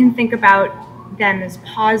mean, we can think about them as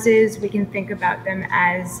pauses, we can think about them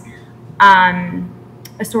as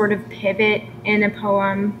a sort of pivot in a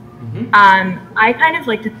poem. I kind of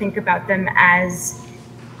like to think about them as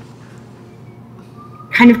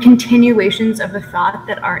kind of continuations of a thought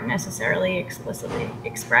that aren't necessarily explicitly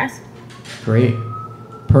expressed. Great.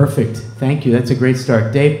 Perfect. Thank you. That's a great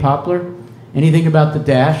start. Dave Poplar, anything about the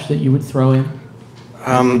dash that you would throw in?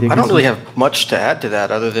 I don't really have much to add to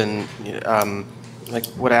that other than like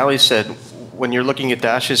what Ali said. When you're looking at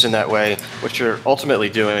dashes in that way, what you're ultimately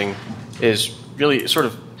doing is really sort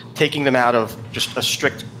of taking them out of just a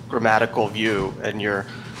strict grammatical view, and you're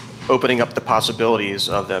opening up the possibilities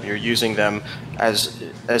of them. You're using them as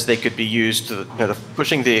they could be used to,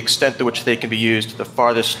 pushing the extent to which they can be used to the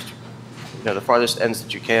farthest ends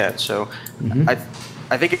that you can. So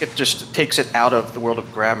I think it just takes it out of the world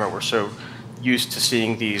of grammar. We're so used to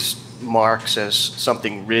seeing these marks as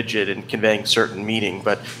something rigid and conveying certain meaning,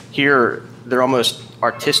 but here they're almost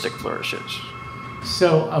artistic flourishes.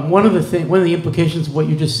 So one of the implications of what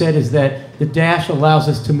you just said is that the dash allows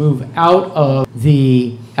us to move out of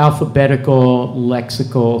the alphabetical,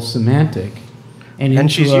 lexical, semantic,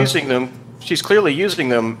 and she's using them. She's clearly using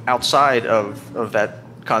them outside of that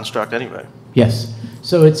construct anyway. Yes.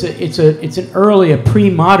 So it's a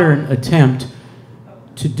pre-modern attempt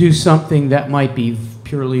to do something that might be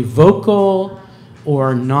purely vocal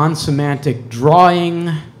or non-semantic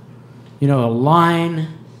drawing, a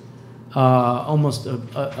line, almost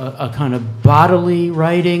a kind of bodily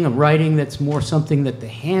writing, a writing that's more something that the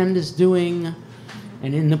hand is doing.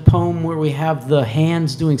 And in the poem where we have the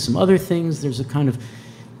hands doing some other things, there's a kind of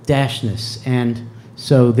dashness. And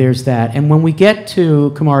so there's that. And when we get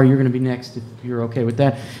to, Kamara, you're going to be next if you're okay with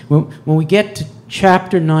that. When we get to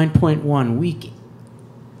chapter 9.1, week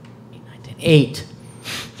 8,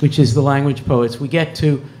 which is the language poets, we get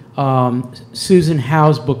to Susan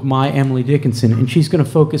Howe's book, My Emily Dickinson, and she's going to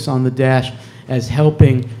focus on the dash as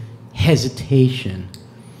helping hesitation.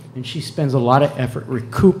 And she spends a lot of effort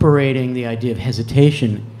recuperating the idea of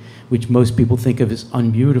hesitation, which most people think of as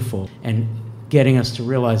unbeautiful, and getting us to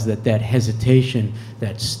realize that that hesitation,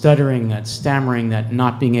 that stuttering, that stammering, that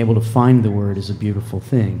not being able to find the word is a beautiful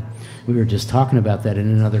thing. We were just talking about that in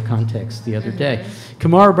another context the other day.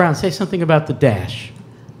 Kamara Brown, say something about the dash.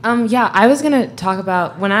 Yeah, I was gonna talk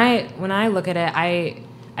about when I look at it,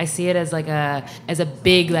 I see it as like a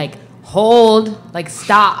big like hold, like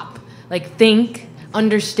stop, like think,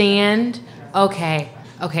 understand. Okay,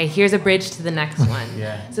 here's a bridge to the next one.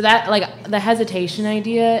 Yeah. So that like the hesitation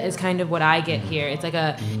idea is kind of what I get here. It's like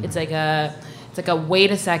a wait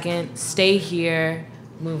a second, stay here,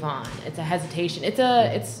 move on. It's a hesitation.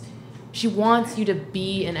 She wants you to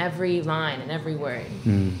be in every line and every word.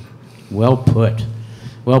 Well put.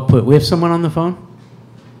 Well put. We have someone on the phone?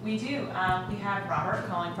 We do. We have Robert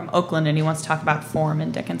calling from Oakland, and he wants to talk about form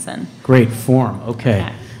in Dickinson. Great, form.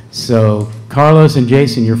 Okay. So Carlos and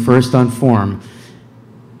Jason, you're first on form.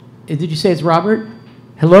 Did you say it's Robert?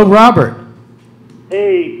 Hello, Robert.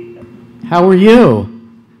 Hey. How are you?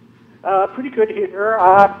 Pretty good here.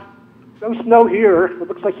 No snow here. It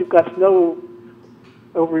looks like you've got snow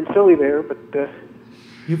over in Philly there, but...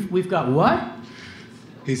 We've got what?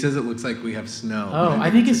 He says it looks like we have snow. Oh,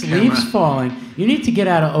 I think it's leaves falling. You need to get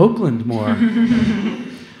out of Oakland more.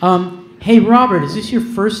 Hey, Robert, is this your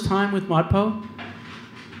first time with ModPo?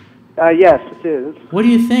 Yes, it is. What do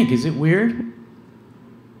you think? Is it weird?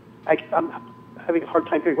 having a hard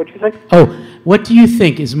time hearing. What did you say? Oh, what do you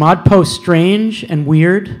think? Is ModPo strange and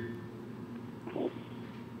weird?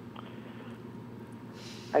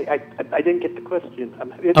 I didn't get the question.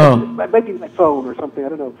 Oh. It might be my phone or something. I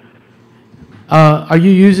don't know. Are you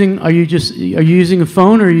using a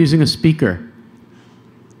phone or are you using a speaker?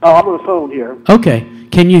 Oh, I'm on the phone here. Okay.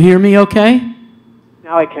 Can you hear me okay?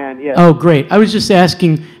 Now I can, yes. Oh, great. I was just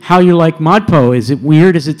asking how you like ModPo. Is it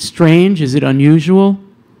weird? Is it strange? Is it unusual?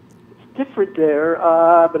 It's different there,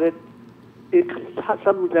 but it has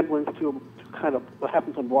some resemblance to kind of what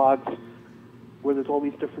happens on blogs, where there's all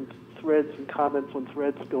these different threads and comments on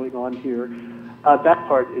threads going on here. That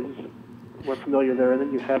part is more familiar there, and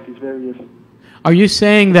then you have these various... Are you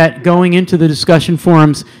saying that going into the discussion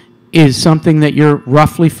forums is something that you're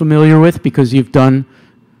roughly familiar with because you've done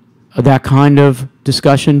that kind of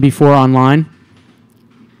discussion before online?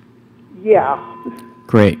 Yeah.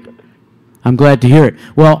 Great. I'm glad to hear it.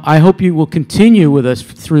 Well, I hope you will continue with us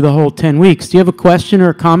through the whole 10 weeks. Do you have a question or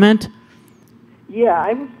a comment? Yeah,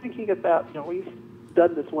 I was thinking about, we've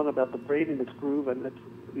done this one about the brain and its groove, and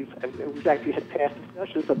we've actually had past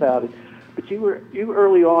discussions about it. But you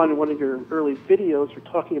early on in one of your early videos were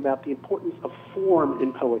talking about the importance of form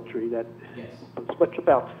in poetry, that it's much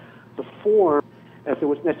about the form as it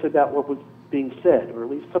was necessarily about what was being said, or at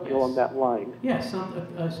least something along that line. Yes.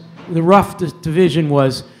 The rough division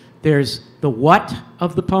was there's the what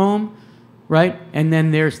of the poem, right? And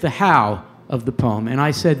then there's the how of the poem. And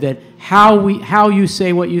I said that how you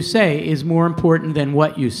say what you say is more important than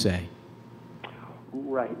what you say.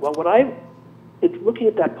 Right. Well, looking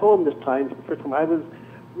at that poem this time, for the first time, I was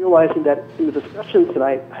realizing that in the discussions that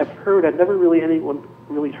I have heard, I've never really anyone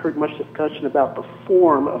really heard much discussion about the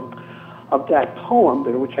form of that poem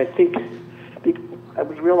there, which I think I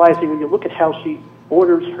was realizing when you look at how she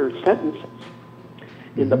orders her sentences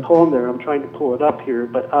in the poem there. I'm trying to pull it up here,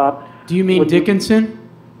 but do you mean Dickinson?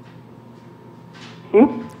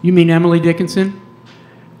 You mean Emily Dickinson?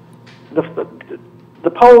 The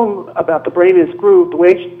poem about the brain is groove,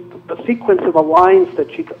 the sequence of the lines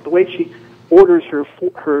the way she orders her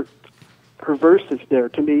verses there,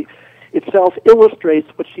 to me, itself illustrates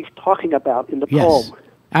what she's talking about in the poem.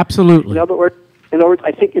 Absolutely. In other words,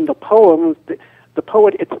 I think in the poem, the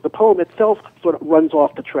poem itself sort of runs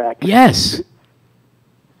off the track. Yes.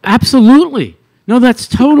 Absolutely. No, that's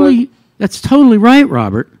totally right,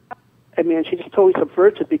 Robert. I mean, she just totally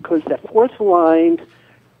subverts it, because that fourth line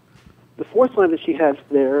that she has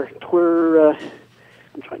there,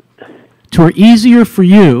 "'Twere easier for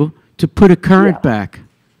you to put a current back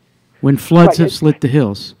when floods have slit the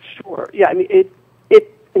hills." Sure. Yeah, I mean, it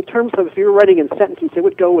in terms of if you were writing in sentences, it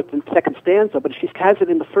would go with the second stanza, but she has it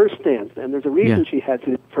in the first stanza, and there's a reason she has it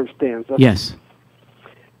in the first stanza. Yes.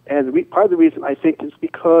 And part of the reason, I think, is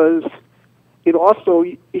because you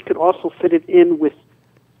could also fit it in with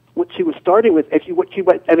what she was starting with. What she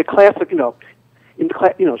went at a classic, she's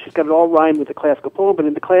got it all rhymed with the classical poem, but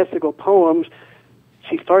in the classical poems,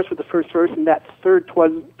 she starts with the first verse, and that third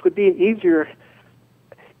would be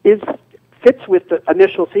fits with the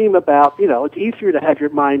initial theme about, it's easier to have your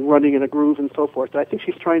mind running in a groove and so forth. And I think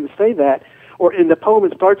she's trying to say that, or in the poem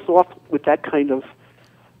it starts off with that kind of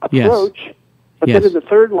approach, but then in the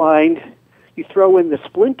third line you throw in the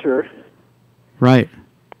splinter. Right.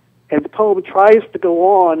 And the poem tries to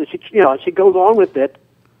go on, and she goes on with it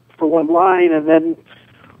for one line, and then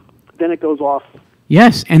it goes off.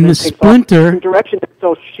 Yes, and the splinter direction.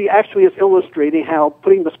 So she actually is illustrating how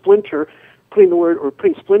putting splinter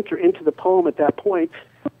into the poem at that point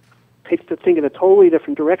takes the thing in a totally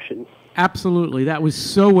different direction. Absolutely. That was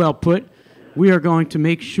so well put. We are going to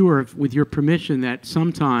make sure, with your permission, that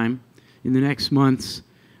sometime in the next months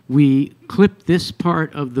we clip this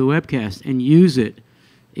part of the webcast and use it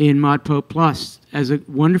in ModPo Plus as a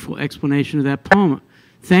wonderful explanation of that poem.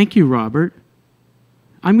 Thank you, Robert.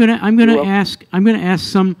 I'm going to ask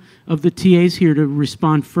some of the TAs here to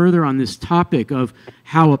respond further on this topic of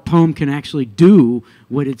how a poem can actually do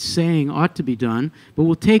what it's saying ought to be done. But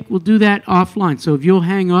we'll do that offline. So if you'll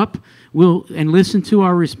hang up, and listen to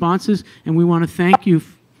our responses, and we want to thank you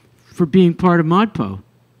for being part of ModPo.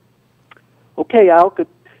 Okay, Al.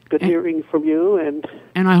 Good hearing from you,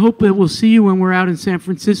 and I hope that we'll see you when we're out in San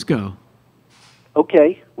Francisco.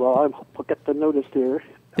 Okay. Well, I'll get the notice there.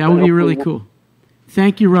 That would be really cool.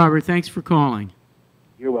 Thank you, Robert. Thanks for calling.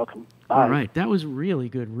 You're welcome. Bye. All right. That was really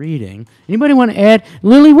good reading. Anybody want to add?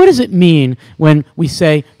 Lily, what does it mean when we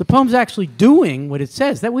say the poem's actually doing what it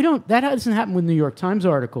says? That doesn't happen with New York Times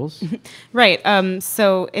articles. Right.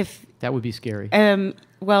 So if That would be scary.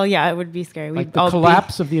 Well, yeah, it would be scary. Like the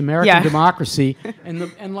collapse of the American democracy,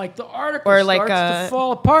 and like the article starts to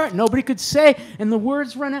fall apart. Nobody could say, and the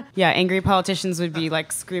words run out. Yeah, angry politicians would be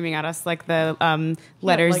like screaming at us, like the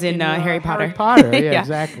letters like in Harry Potter. Harry Potter, yeah,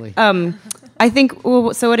 exactly. I think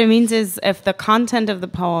so. What it means is, if the content of the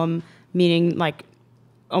poem, meaning like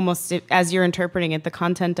almost as you're interpreting it, the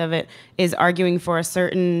content of it is arguing for a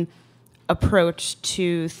certain approach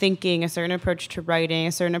to thinking, a certain approach to writing,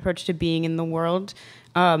 a certain approach to being in the world.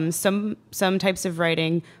 Some types of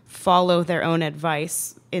writing follow their own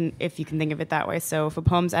advice, if you can think of it that way. So if a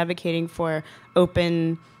poem's advocating for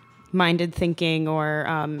open-minded thinking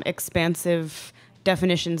or expansive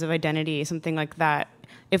definitions of identity, something like that,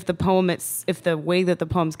 if the way that the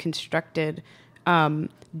poem's constructed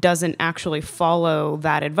doesn't actually follow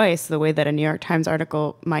that advice, the way that a New York Times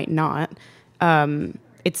article might not,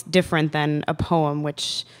 it's different than a poem,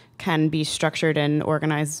 which can be structured and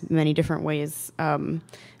organized many different ways. It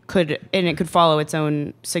could follow its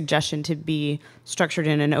own suggestion to be structured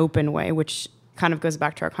in an open way, which kind of goes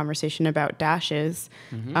back to our conversation about dashes.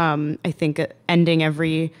 Mm-hmm. I think ending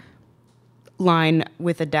every line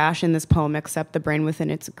with a dash in this poem, except the brain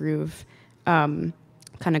within its groove, kind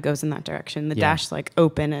of goes in that direction. The dash like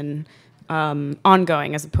open and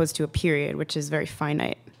ongoing, as opposed to a period, which is very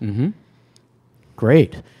finite. Mm-hmm.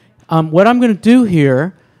 Great. What I'm going to do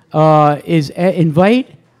here is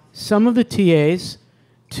invite some of the TAs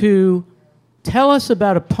to tell us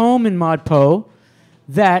about a poem in ModPo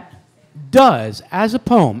that does, as a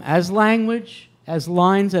poem, as language, as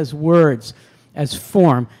lines, as words, as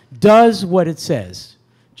form, does what it says.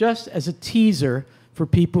 Just as a teaser for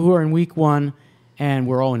people who are in week one, and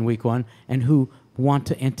we're all in week one, and who want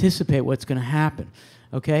to anticipate what's going to happen.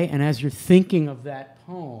 Okay? And as you're thinking of that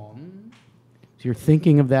poem,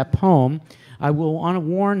 I will want to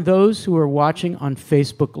warn those who are watching on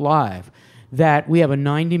Facebook Live that we have a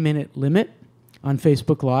 90-minute limit on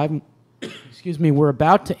Facebook Live. Excuse me, we're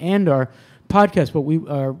about to end our podcast,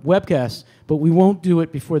 our webcast, but we won't do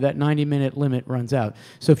it before that 90-minute limit runs out.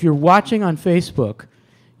 So if you're watching on Facebook,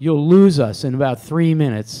 you'll lose us in about 3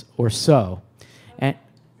 minutes or so. And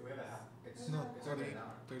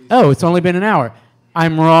it's only been an hour.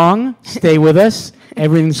 I'm wrong. Stay with us.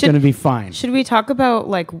 Everything's going to be fine. Should we talk about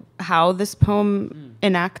like how this poem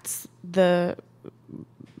enacts the,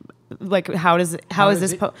 like how is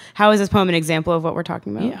this poem an example of what we're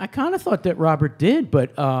talking about? Yeah, I kind of thought that Robert did,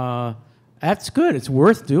 but that's good. It's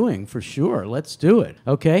worth doing for sure. Let's do it.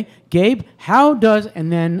 Okay, Gabe.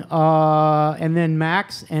 And then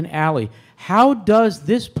Max and Allie. How does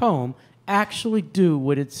this poem actually do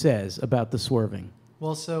what it says about the swerving?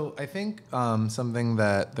 Well, so I think something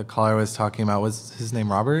that the caller was talking about was his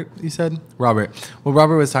name Robert, you said? Robert. What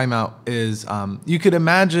Robert was talking about is you could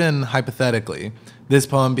imagine, hypothetically, this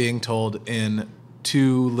poem being told in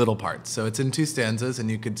two little parts. So it's in two stanzas, and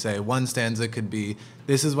you could say one stanza could be,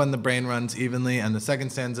 this is when the brain runs evenly, and the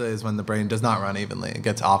second stanza is when the brain does not run evenly. It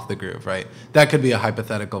gets off the groove, right? That could be a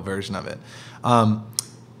hypothetical version of it.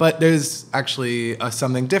 But there's actually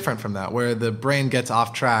something different from that, where the brain gets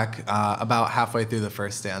off track about halfway through the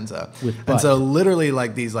first stanza. And so literally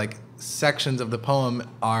like these like sections of the poem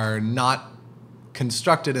are not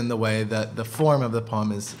constructed in the way that the form of the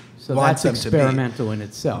poem is wants them to be. So that's experimental in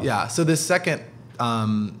itself. Yeah, so this second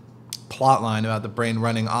plot line about the brain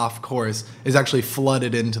running off course is actually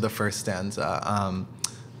flooded into the first stanza,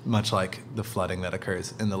 much like the flooding that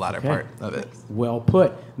occurs in the latter part of it. Well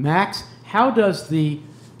put. Max, how does the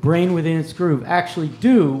brain within its groove actually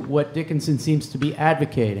do what Dickinson seems to be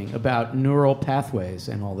advocating about neural pathways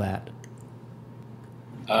and all that?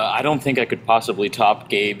 I don't think I could possibly top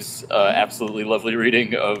Gabe's absolutely lovely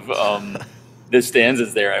reading of the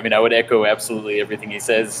stanzas there. I mean, I would echo absolutely everything he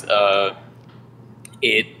says.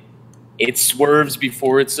 It swerves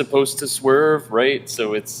before it's supposed to swerve, right?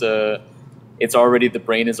 So it's already, the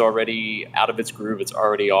brain is already out of its groove. It's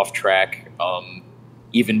already off track.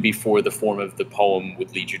 Even before the form of the poem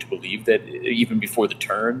would lead you to believe that, even before the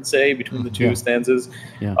turn, say, between the two stanzas.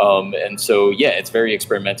 Yeah. And so, yeah, it's very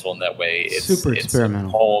experimental in that way. It's experimental. It's a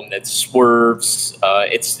poem that swerves.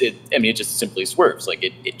 It just simply swerves. Like,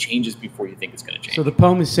 it changes before you think it's going to change. So the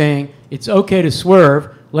poem is saying, it's okay to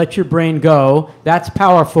swerve, let your brain go, that's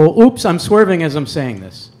powerful. Oops, I'm swerving as I'm saying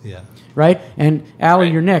this. Yeah. Right? And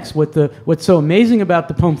Allie, you're next. What's so amazing about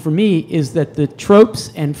the poem for me is that the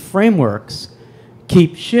tropes and frameworks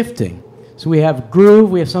keep shifting. So we have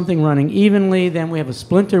groove, we have something running evenly, then we have a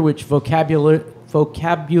splinter which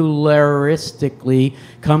vocabularistically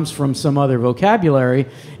comes from some other vocabulary,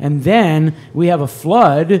 and then we have a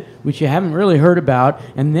flood, which you haven't really heard about,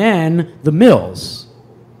 and then the mills.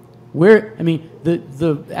 Where, I mean,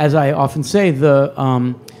 as I often say,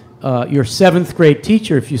 your 7th grade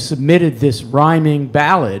teacher, if you submitted this rhyming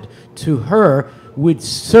ballad to her, would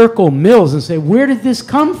circle Mills and say, where did this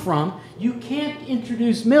come from? You can't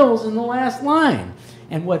introduce Mills in the last line.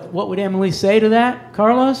 And what would Emily say to that,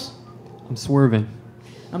 Carlos? I'm swerving.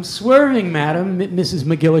 I'm swerving, madam, Mrs.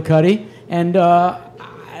 McGillicuddy. And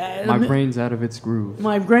my brain's out of its groove.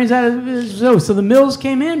 My brain's out of its groove. So the Mills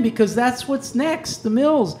came in because that's what's next, the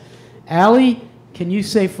Mills. Allie, can you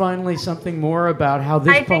say finally something more about how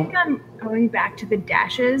this poem... I think I'm going back to the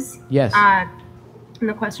dashes. Yes. And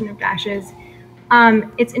the question of dashes.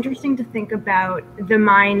 It's interesting to think about the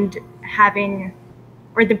mind having,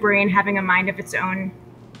 or the brain having a mind of its own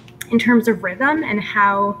in terms of rhythm, and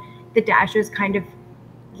how the dashes kind of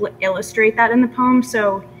illustrate that in the poem.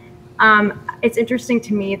 So it's interesting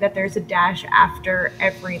to me that there's a dash after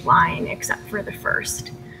every line except for the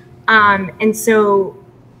first. And so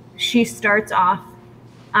she starts off,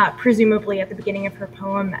 presumably at the beginning of her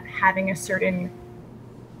poem, having a certain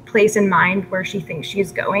place in mind where she thinks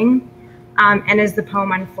she's going. And as the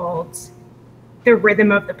poem unfolds, the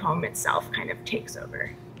rhythm of the poem itself kind of takes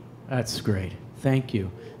over. That's great. Thank you.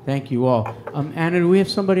 Thank you all. Anna, do we have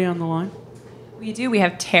somebody on the line? We do. We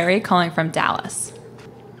have Terry calling from Dallas.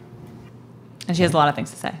 And she has a lot of things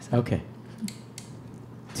to say. So. Okay.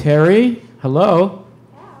 Terry, hello.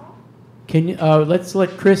 Can you, let's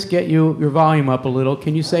let Chris get your volume up a little.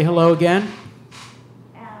 Can you say hello again?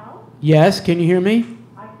 Al? Yes, can you hear me?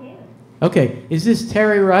 I can. Okay, is this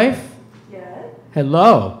Terry Reif? Yes.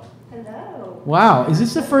 Hello. Hello. Wow, is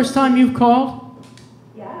this the first time you've called?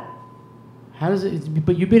 Yeah. How does it,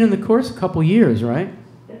 but you've been in the course a couple years, right?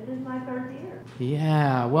 This is my 3rd year.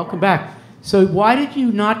 Yeah, welcome back. So why did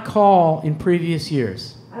you not call in previous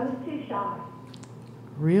years? I was too shy.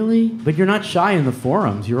 Really? But you're not shy in the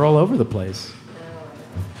forums. You're all over the place.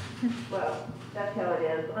 No. Well, that's how it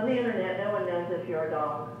is. On the internet, no one knows if you're a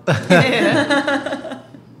dog.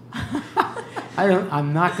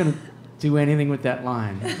 I'm not going to do anything with that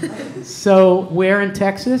line. So, where in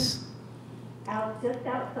Texas? Just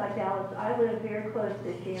outside Dallas. I live very close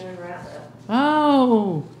to Shannon Ratliff.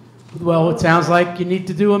 Oh. Well, it sounds like you need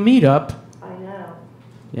to do a meetup. I know.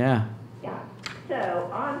 Yeah. Yeah.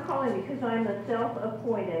 So, I'm calling because I'm a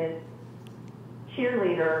self-appointed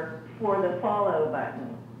cheerleader for the follow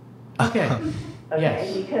button. Okay. Okay,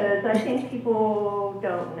 Yes. because I think people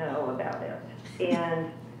don't know about it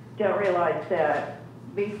and don't realize that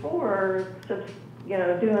before,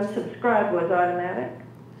 doing subscribe was automatic.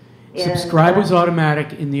 Subscribe was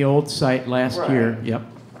automatic in the old site last year. Yep.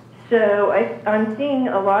 So I'm seeing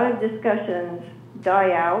a lot of discussions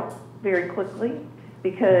die out very quickly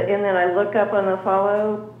and then I look up on the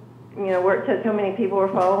follow, where it says how many people are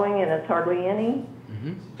following, and it's hardly any.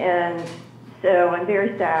 Mm-hmm. And so I'm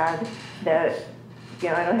very sad that,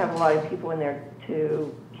 I don't have a lot of people in there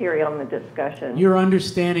to carry on the discussion. You're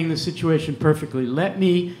understanding the situation perfectly. Let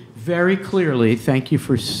me very clearly, thank you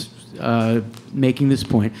for making this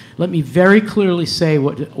point, let me very clearly say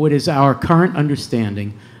what is our current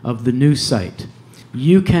understanding of the new site.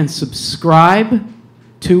 You can subscribe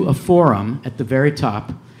to a forum at the very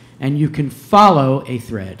top, and you can follow a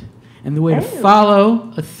thread. And the way to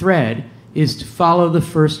follow a thread is to follow the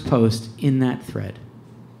first post in that thread.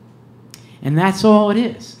 And that's all it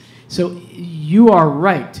is. So you are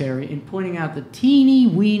right, Terry, in pointing out the teeny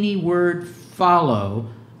weeny word follow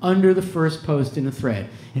under the first post in a thread.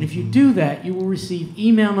 And if you do that, you will receive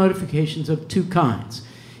email notifications of 2 kinds.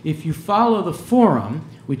 If you follow the forum,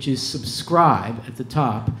 which is subscribe at the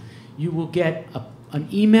top, you will get an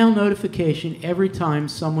email notification every time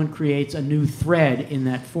someone creates a new thread in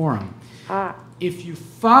that forum. If you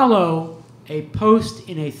follow a post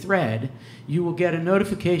in a thread, you will get a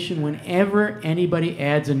notification whenever anybody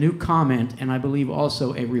adds a new comment, and I believe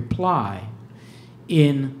also a reply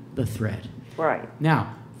in the thread. Right.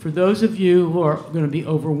 Now, for those of you who are going to be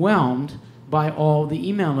overwhelmed by all the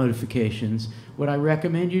email notifications, what I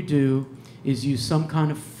recommend you do is use some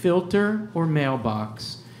kind of filter or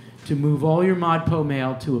mailbox to move all your ModPo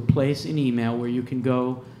mail to a place in email where you can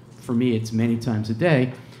go, for me it's many times a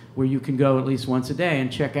day, where you can go at least once a day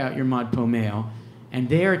and check out your ModPo mail. And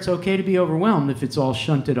there it's okay to be overwhelmed if it's all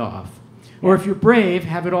shunted off. Or if you're brave,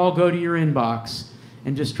 have it all go to your inbox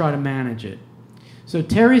and just try to manage it. So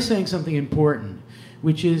Terry's saying something important,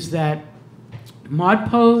 which is that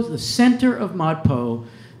ModPo, the center of ModPo,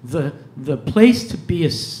 the place to be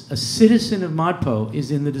a citizen of ModPo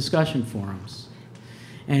is in the discussion forums.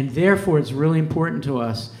 And therefore, it's really important to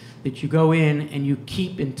us that you go in and you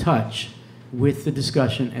keep in touch with the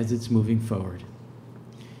discussion as it's moving forward.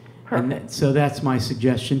 Perfect. So that's my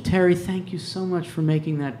suggestion. Terry, thank you so much for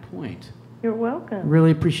making that point. You're welcome.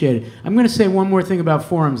 Really appreciate it. I'm going to say one more thing about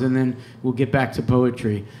forums, and then we'll get back to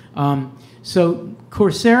poetry. So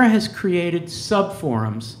Coursera has created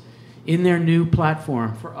subforums in their new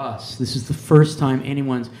platform for us. This is the first time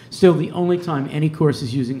still the only time any course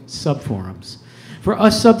is using subforums. For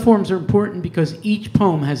us, subforums are important because each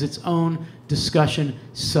poem has its own discussion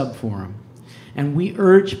subforum. And we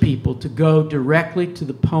urge people to go directly to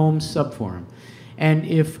the poem subforum. And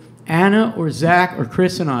if Anna or Zach or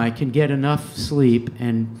Chris and I can get enough sleep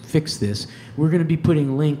and fix this, we're going to be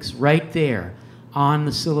putting links right there on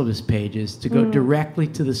the syllabus pages to go directly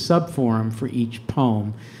to the subforum for each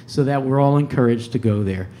poem so that we're all encouraged to go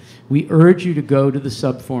there. We urge you to go to the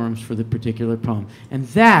subforums for the particular poem. And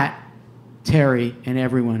that, Terry and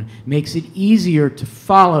everyone, makes it easier to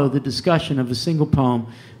follow the discussion of a single poem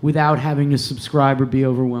without having to subscribe or be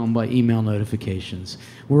overwhelmed by email notifications.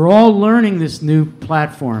 We're all learning this new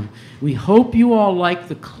platform. We hope you all like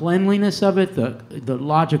the cleanliness of it, the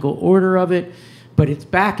logical order of it, but it's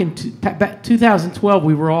back in 2012,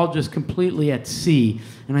 we were all just completely at sea,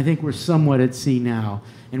 and I think we're somewhat at sea now.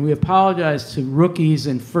 And we apologize to rookies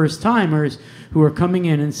and first-timers who are coming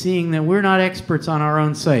in and seeing that we're not experts on our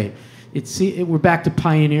own site. We're back to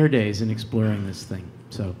pioneer days in exploring this thing.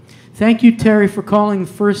 So thank you, Terry, for calling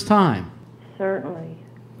the first time. Certainly.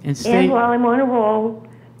 And while I'm on a roll,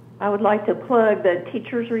 I would like to plug the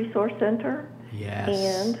Teachers Resource Center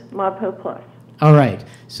and ModPo Plus. All right.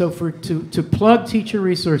 So to plug Teacher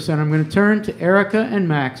Resource Center, I'm going to turn to Erica and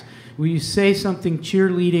Max. Will you say something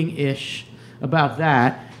cheerleading-ish about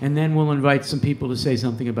that? And then we'll invite some people to say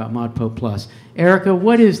something about ModPo Plus. Erica,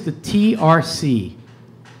 what is the TRC?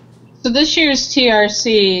 So this year's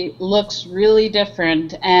TRC looks really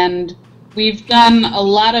different, and we've done a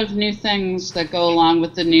lot of new things that go along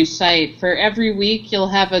with the new site. For every week, you'll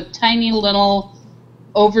have a tiny little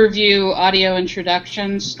overview audio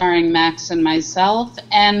introduction starring Max and myself,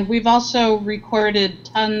 and we've also recorded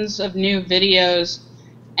tons of new videos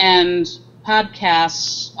and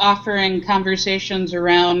podcasts offering conversations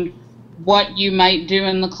around what you might do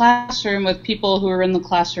in the classroom with people who are in the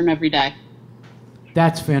classroom every day.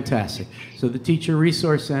 That's fantastic. So the Teacher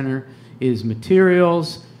Resource Center is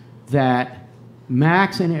materials that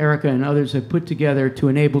Max and Erica and others have put together to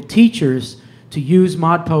enable teachers to use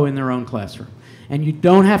ModPo in their own classroom. And you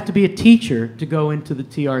don't have to be a teacher to go into the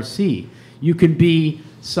TRC. You can be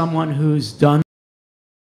someone who's done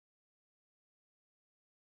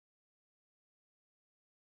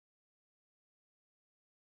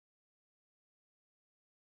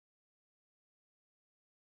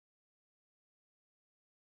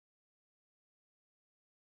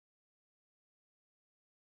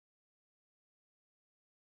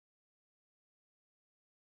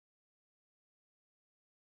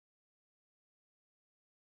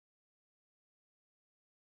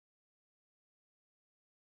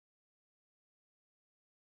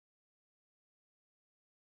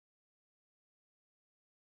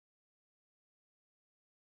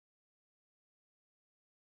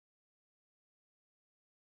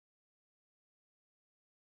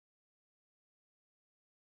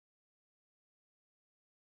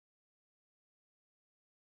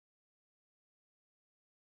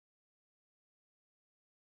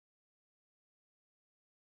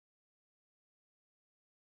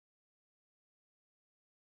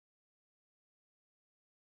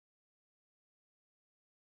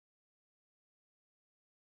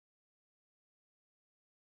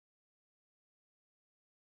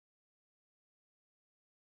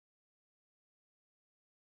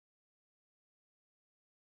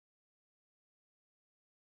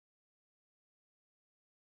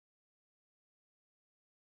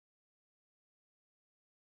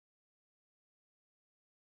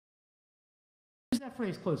that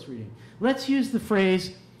phrase, close reading. Let's use the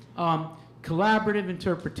phrase collaborative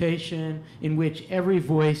interpretation in which every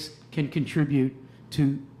voice can contribute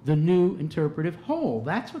to the new interpretive whole.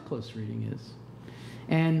 That's what close reading is.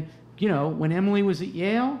 And, you know, when Emily was at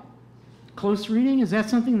Yale, close reading, is that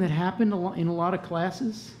something that happened in a lot of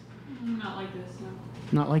classes? Not like this, no.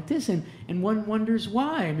 Not like this. And one wonders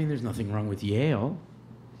why. I mean, there's nothing wrong with Yale.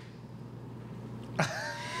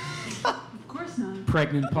 Of course not.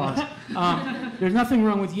 Pregnant pause. There's nothing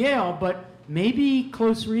wrong with Yale, but maybe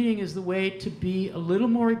close reading is the way to be a little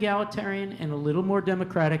more egalitarian and a little more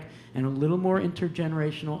democratic and a little more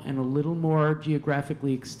intergenerational and a little more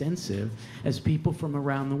geographically extensive as people from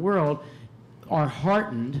around the world are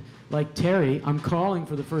heartened. Like Terry, I'm calling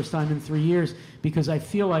for the first time in 3 years because I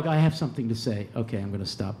feel like I have something to say. Okay, I'm going to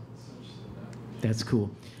stop. That's cool.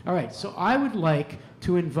 All right, so I would like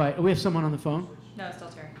to invite, we have someone on the phone? No, it's still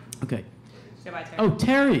Terry. Okay. Goodbye, Terry. Oh,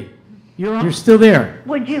 Terry, you're still there.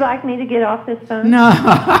 Would you like me to get off this phone? No.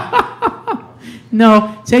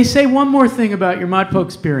 No. Say one more thing about your ModPo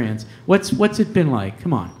experience. What's it been like?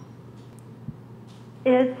 Come on.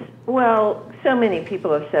 Well, so many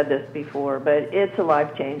people have said this before, but it's a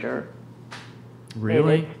life changer.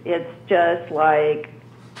 Really? It's just like,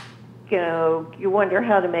 you wonder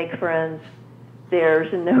how to make friends.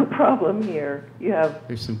 There's no problem here. You have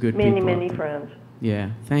There's some good many, people many out there. friends.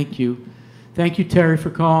 Yeah. Thank you. Thank you, Terry, for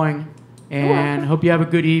calling. And hope you have a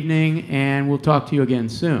good evening, and we'll talk to you again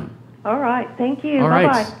soon. All right. Thank you. All Bye-bye.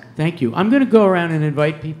 right. Thank you. I'm going to go around and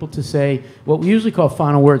invite people to say what we usually call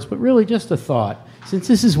final words, but really just a thought. Since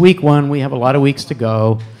this is week 1, we have a lot of weeks to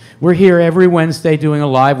go. We're here every Wednesday doing a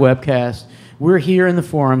live webcast. We're here in the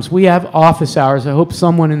forums. We have office hours. I hope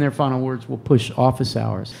someone in their final words will push office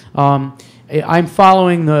hours. I'm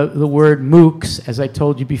following the word MOOCs, as I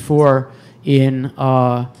told you before, in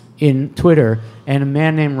Twitter, and a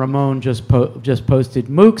man named Ramon just posted,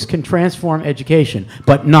 MOOCs can transform education,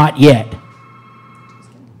 but not yet.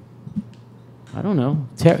 I don't know.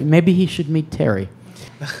 Maybe he should meet Terry.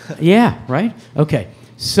 Yeah, right? Okay.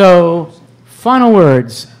 So, final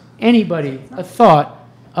words. Anybody? A thought?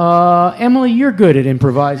 Emily, you're good at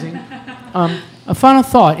improvising. A final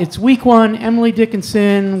thought. It's week 1. Emily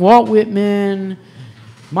Dickinson, Walt Whitman,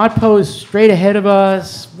 ModPo is straight ahead of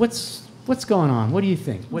us. What's going on? What do you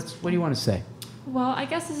think? What do you want to say? Well, I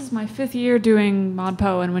guess this is my 5th year doing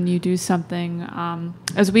ModPo, and when you do something,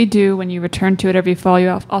 as we do, when you return to it every fall,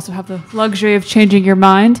 you also have the luxury of changing your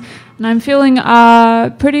mind. And I'm feeling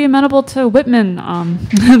pretty amenable to Whitman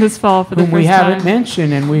this fall for the first time. Whom we haven't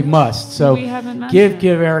mentioned, and we must. So we haven't mentioned.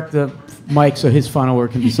 give Eric the mic so his final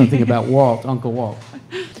word can be something about Walt, Uncle Walt.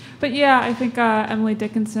 But yeah, I think Emily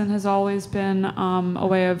Dickinson has always been a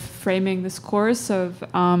way of framing this course of...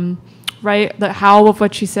 right, the how of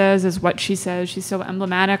what she says is what she says. She's so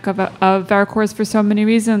emblematic of our course for so many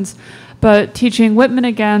reasons. But teaching Whitman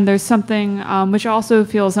again, there's something which also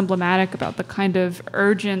feels emblematic about the kind of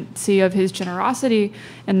urgency of his generosity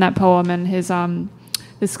in that poem and his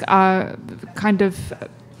this kind of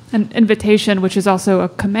an invitation, which is also a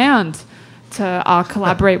command to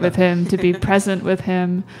collaborate with him, to be present with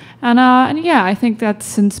him. And yeah, I think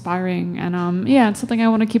that's inspiring. And yeah, it's something I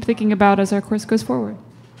want to keep thinking about as our course goes forward.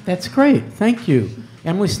 That's great. Thank you.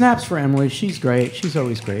 Emily snaps for Emily. She's great. She's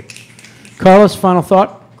always great. Carlos, final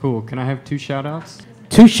thought? Cool. Can I have 2 shout-outs?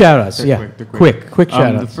 2 shout-outs, They're yeah. quick. Quick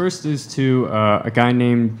shout-outs. The first is to a guy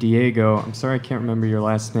named Diego. I'm sorry I can't remember your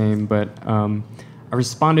last name, but I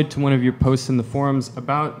responded to one of your posts in the forums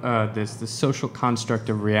about the social construct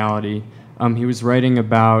of reality. He was writing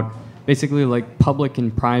about basically like public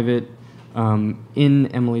and private in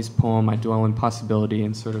Emily's poem, I Dwell in Possibility,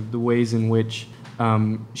 and sort of the ways in which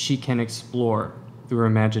she can explore through her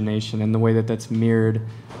imagination and the way that that's mirrored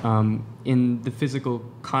in the physical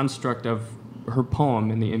construct of her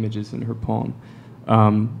poem and the images in her poem.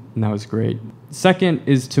 And that was great. Second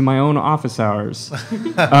is to my own office hours.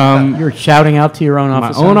 You're shouting out to your own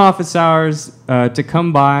office hours? My own office hours to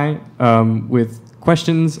come by with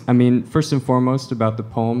questions, I mean, first and foremost about the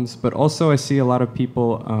poems, but also I see a lot of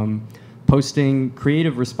people posting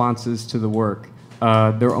creative responses to the work.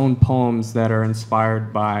 Their own poems that are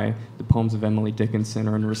inspired by the poems of Emily Dickinson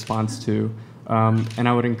or in response to. And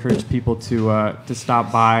I would encourage people to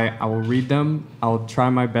stop by. I will read them. I'll try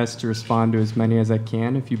my best to respond to as many as I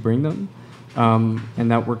can if you bring them.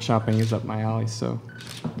 And that workshopping is up my alley, so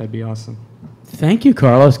that'd be awesome. Thank you,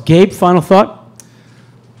 Carlos. Gabe, final thought?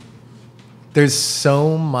 There's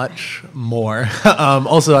so much more.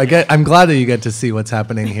 Also, I'm glad that you get to see what's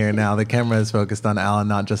happening here now. The camera is focused on Alan,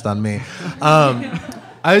 not just on me.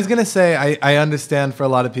 I was going to say, I understand for a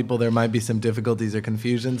lot of people there might be some difficulties or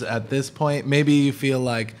confusions at this point. Maybe you feel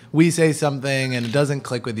like we say something and it doesn't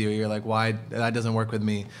click with you. You're like, why? That doesn't work with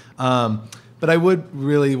me. But I would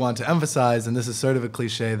really want to emphasize, and this is sort of a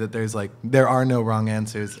cliche, that there are no wrong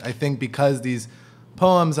answers. I think because these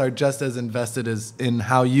poems are just as invested in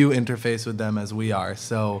how you interface with them as we are.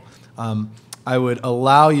 So I would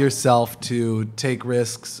allow yourself to take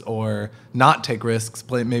risks or not take risks,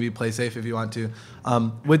 maybe play safe if you want to,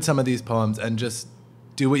 with some of these poems and just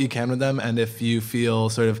do what you can with them. And if you feel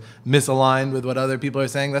sort of misaligned with what other people are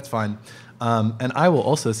saying, that's fine. And I will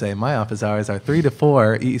also say my office hours are 3 to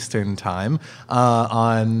 4 Eastern time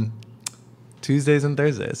on Tuesdays and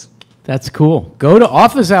Thursdays. That's cool. Go to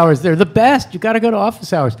office hours. They're the best. You got to go to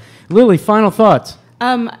office hours. Lily, final thoughts?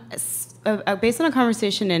 based on a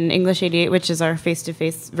conversation in English 88, which is our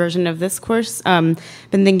face-to-face version of this course, been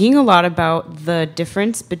thinking a lot about the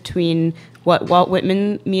difference between what Walt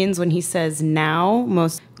Whitman means when he says now,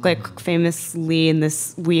 most like famously in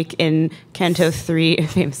this week in Canto 3,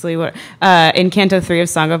 in Canto 3 of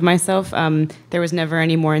Song of Myself, there was never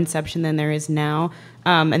any more inception than there is now.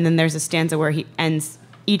 And then there's a stanza where he ends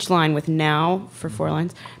each line with now for 4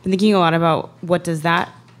 lines. I've been thinking a lot about what does that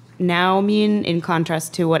now mean in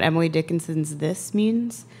contrast to what Emily Dickinson's this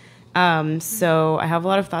means. So I have a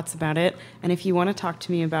lot of thoughts about it. And if you want to talk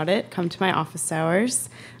to me about it, come to my office hours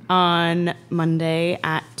on Monday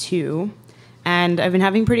at 2. And I've been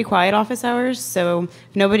having pretty quiet office hours, so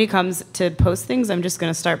if nobody comes to post things, I'm just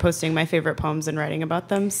going to start posting my favorite poems and writing about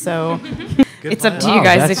them. So it's up to you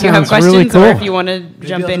guys if you have questions really cool. Or if you want to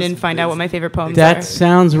jump in and find out what my favorite poems are. That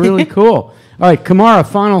sounds really cool. All right, Kamara,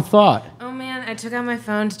 final thought. Oh man, I took out my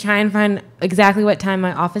phone to try and find exactly what time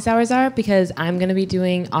my office hours are because I'm going to be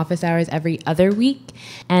doing office hours every other week,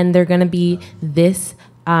 and they're going to be this,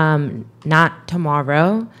 not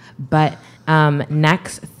tomorrow, but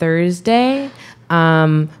next Thursday.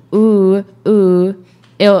 It'll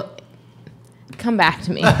come back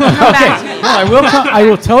to me. I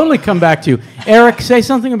will totally come back to you. Eric, say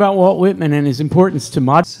something about Walt Whitman and his importance to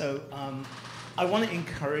mod. So I want to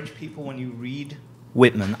encourage people when you read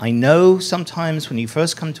Whitman. I know sometimes when you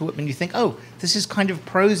first come to Whitman, you think, oh, this is kind of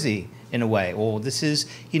prosy in a way, or this is,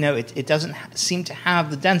 it doesn't seem to have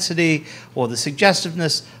the density or the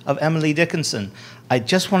suggestiveness of Emily Dickinson. I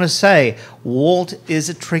just want to say, Walt is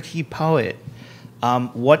a tricky poet.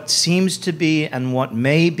 What seems to be and what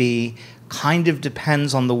may be kind of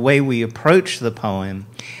depends on the way we approach the poem.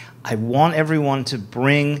 I want everyone to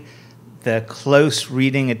bring their close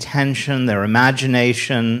reading attention, their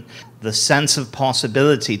imagination, the sense of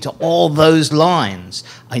possibility to all those lines.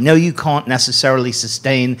 I know you can't necessarily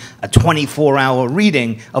sustain a 24-hour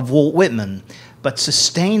reading of Walt Whitman, but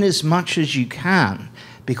sustain as much as you can,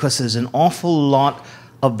 because there's an awful lot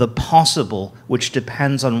of the possible which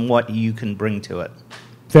depends on what you can bring to it.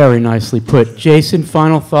 Very nicely put. Jason,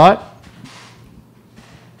 final thought?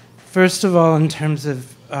 First of all, in terms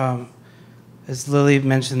of, as Lily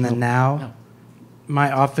mentioned, the now,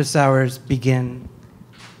 my office hours begin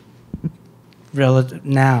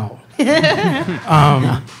now.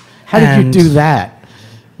 How did you do that?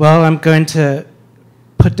 Well, I'm going to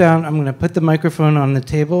put the microphone on the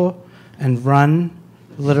table and run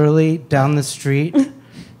literally down the street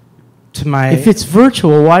to my... If it's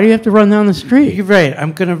virtual, why do you have to run down the street? You're right.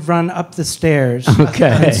 I'm going to run up the stairs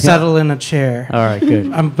and settle in a chair. All right,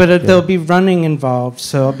 good. But there'll be running involved,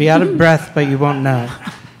 so I'll be out of breath, but you won't know.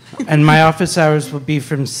 And my office hours will be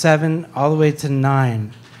from 7 all the way to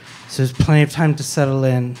 9. So there's plenty of time to settle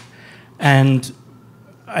in. And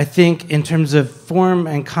I think in terms of form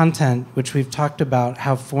and content, which we've talked about,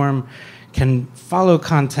 how form can follow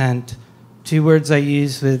content, 2 words I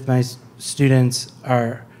use with my students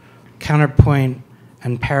are counterpoint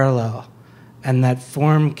and parallel. And that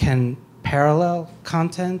form can parallel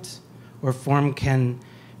content, or form can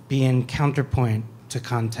be in counterpoint to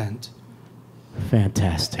content.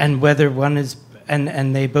 Fantastic. And whether one is...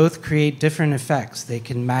 And they both create different effects. They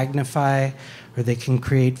can magnify or they can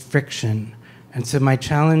create friction. And so my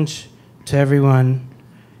challenge to everyone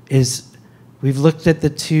is, we've looked at the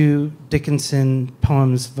 2 Dickinson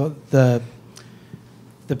poems, the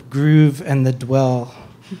groove and the dwell,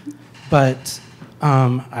 but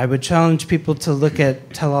I would challenge people to look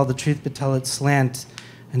at Tell All the Truth but Tell It Slant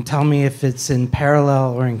and tell me if it's in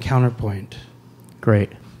parallel or in counterpoint.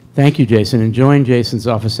 Great. Thank you, Jason. And join Jason's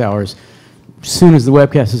office hours as soon as the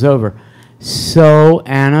webcast is over. So,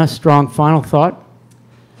 Anna, strong final thought?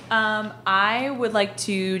 I would like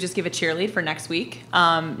to just give a cheerlead for next week.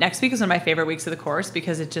 Next week is one of my favorite weeks of the course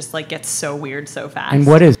because it just gets so weird so fast. And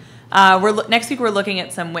what is? Next week we're looking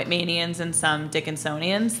at some Whitmanians and some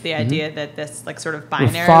Dickinsonians. The idea that this sort of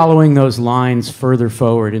binary. We're following those lines further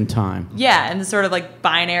forward in time. Yeah, and the sort of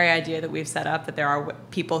binary idea that we've set up that there are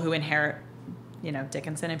people who inherit,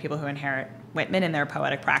 Dickinson and people who inherit Whitman in their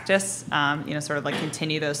poetic practice,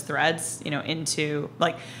 continue those threads, into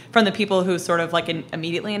from the people who sort of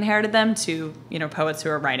immediately inherited them to, poets who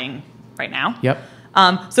are writing right now. Yep.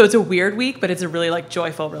 So it's a weird week, but it's a really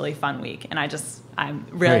joyful, really fun week. And I'm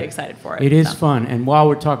really excited for it. It is fun. And while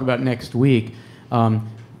we're talking about next week,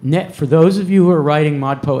 for those of you who are writing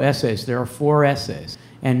ModPo essays, there are 4 essays.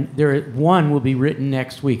 And one will be written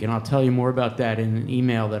next week, and I'll tell you more about that in an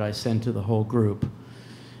email that I send to the whole group.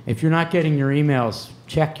 If you're not getting your emails,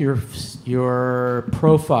 check your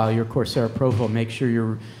profile, your Coursera profile. Make sure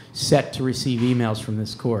you're set to receive emails from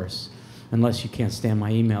this course, unless you can't stand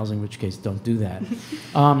my emails, in which case don't do that.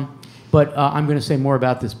 But I'm going to say more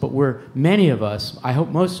about this. But many of us, I hope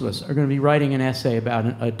most of us, are going to be writing an essay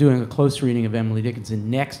about doing a close reading of Emily Dickinson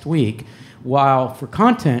next week. While for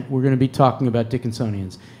content, we're going to be talking about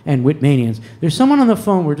Dickinsonians and Whitmanians. There's someone on the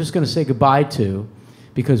phone we're just going to say goodbye to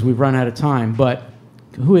because we've run out of time. But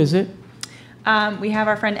who is it? We have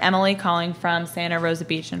our friend Emily calling from Santa Rosa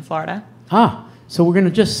Beach in Florida. So we're going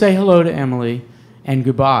to just say hello to Emily and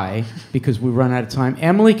goodbye because we've run out of time.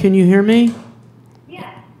 Emily, can you hear me?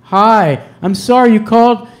 Yeah. Hi. I'm sorry you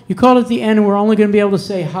called at the end and we're only going to be able to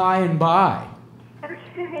say hi and bye.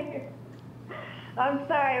 Okay. I'm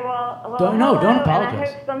sorry. Well, Don't hello, apologize. And I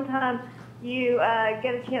hope sometime you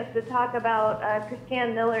get a chance to talk about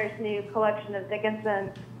Christiane Miller's new collection of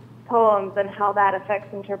Dickinson poems and how that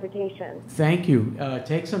affects interpretation. Thank you.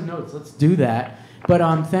 Take some notes. Let's do that.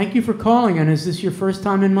 But thank you for calling. And is this your first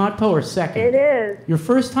time in ModPo or second? It is. Your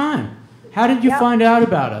first time. How did you find out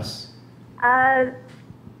about us?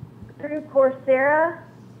 Through Coursera.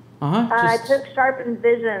 I took Sharpened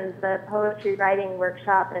Visions, the poetry writing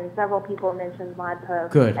workshop, and several people mentioned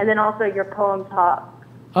ModPo. Good. And then also your Poem Talk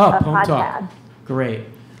Poem podcast. Talk. Great.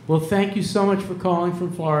 Well, thank you so much for calling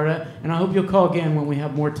from Florida, and I hope you'll call again when we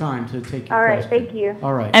have more time to take your All right, question. thank you.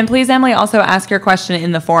 All right. And please, Emily, also ask your question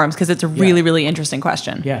in the forums because it's a really, really interesting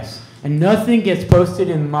question. Yes. And nothing gets posted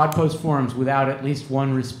in ModPo's forums without at least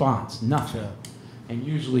one response. Nothing. And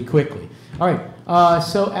usually quickly. All right.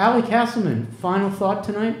 So, Allie Castleman, final thought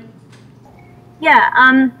tonight?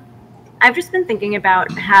 Yeah, I've just been thinking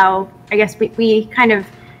about how, I guess we kind of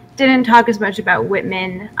didn't talk as much about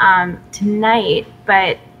Whitman tonight,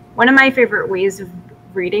 but one of my favorite ways of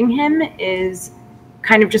reading him is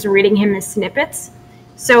kind of just reading him as snippets.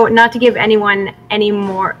 So not to give anyone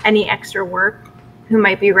any extra work who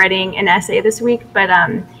might be writing an essay this week, but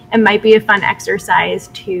it might be a fun exercise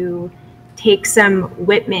to take some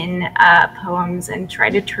Whitman poems and try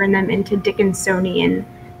to turn them into Dickinsonian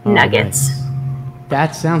nuggets. Nice.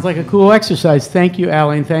 That sounds like a cool exercise. Thank you,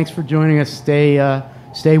 Allie, and thanks for joining us.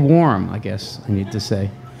 Stay warm, I guess I need to say.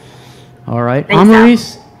 All right.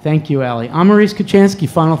 Amaris, thank you, Allie. Amaris Kuchansky,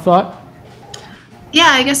 final thought? Yeah,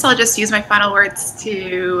 I guess I'll just use my final words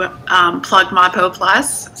to plug ModPo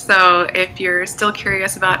Plus. So if you're still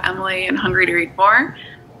curious about Emily and hungry to read more,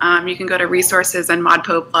 you can go to resources and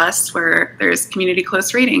ModPo Plus, where there's community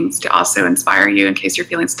close readings to also inspire you in case you're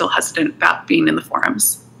feeling still hesitant about being in the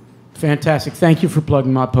forums. Fantastic. Thank you for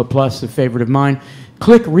plugging ModPo Plus, a favorite of mine.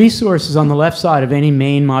 Click resources on the left side of any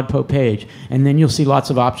main ModPo page, and then you'll see lots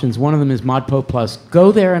of options. One of them is ModPo Plus.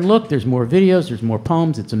 Go there and look. There's more videos. There's more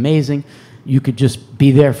poems. It's amazing. You could just be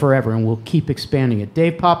there forever, and we'll keep expanding it.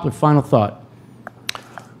 Dave Poplar, final thought.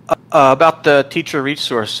 About the Teacher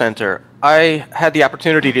Resource Center, I had the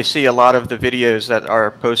opportunity to see a lot of the videos that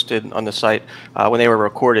are posted on the site when they were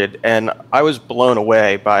recorded, and I was blown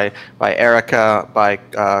away by Erica, by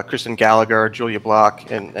Kristen Gallagher, Julia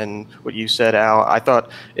Block, and what you said, Al. I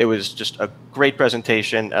thought it was just a great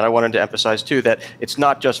presentation, and I wanted to emphasize, too, that it's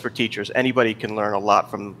not just for teachers. Anybody can learn a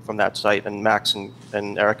lot from that site, and Max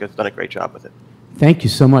and Erica have done a great job with it. Thank you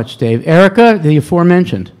so much, Dave. Erica, the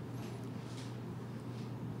aforementioned.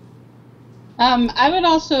 I would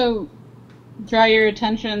also draw your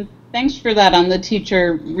attention, thanks for that, on the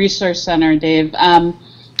Teacher Resource Center, Dave.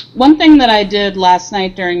 One thing that I did last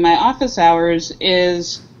night during my office hours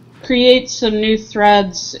is create some new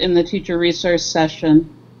threads in the Teacher Resource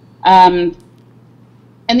session. And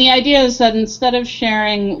the idea is that instead of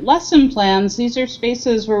sharing lesson plans, these are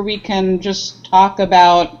spaces where we can just talk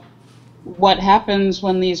about what happens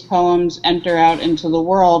when these poems enter out into the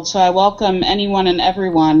world. So I welcome anyone and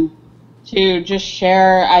everyone to just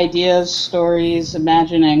share ideas, stories,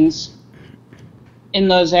 imaginings in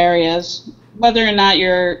those areas. Whether or not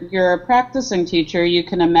you're a practicing teacher, you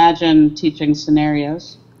can imagine teaching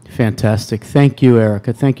scenarios. Fantastic. Thank you,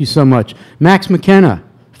 Erica. Thank you so much. Max McKenna,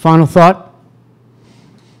 final thought?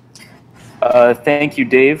 Thank you,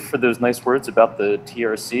 Dave, for those nice words about the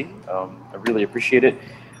TRC. I really appreciate it.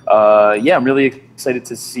 Yeah, I'm really excited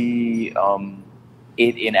to see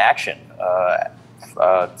it in action.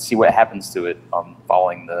 See what happens to it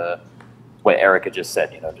following what Erica just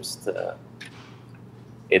said. You know, just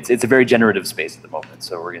it's a very generative space at the moment,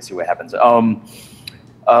 so we're gonna see what happens.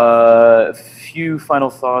 A few final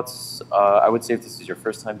thoughts. I would say if this is your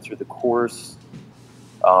first time through the course,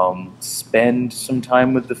 spend some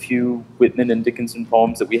time with the few Whitman and Dickinson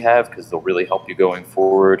poems that we have because they'll really help you going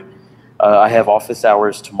forward. I have office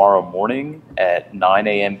hours tomorrow morning at 9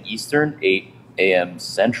 a.m. Eastern, 8 a.m.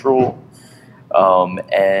 Central.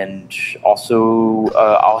 And also,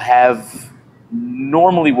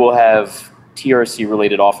 normally we'll have TRC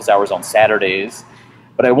related office hours on Saturdays,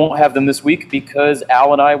 But I won't have them this week because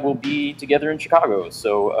Al and I will be together in Chicago.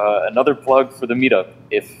 So another plug for the meetup.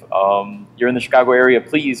 If you're in the Chicago area,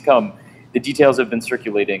 please come. The details have been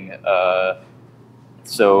circulating.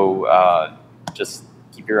 So just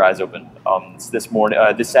keep your eyes open. It's this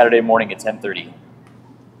Saturday morning at 10:30.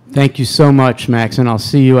 Thank you so much, Max, and I'll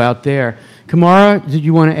see you out there. Kamara, did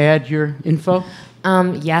you want to add your info?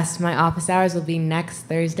 Yes, my office hours will be next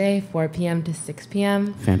Thursday, 4 p.m. to 6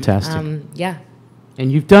 p.m. Fantastic. Yeah.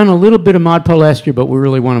 And you've done a little bit of ModPo last year, but we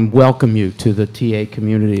really want to welcome you to the TA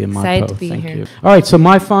community in ModPo. Excited to be Thank here. you. All right, so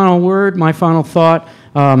my final word, my final thought,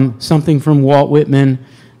 something from Walt Whitman,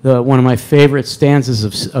 one of my favorite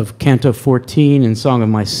stanzas of Canto 14 in Song of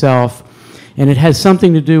Myself. And it has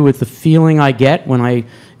something to do with the feeling I get when I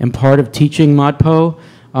am part of teaching ModPo.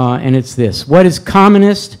 And it's this: what is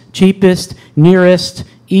commonest, cheapest, nearest,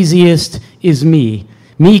 easiest is me.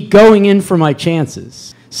 Me going in for my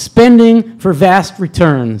chances, spending for vast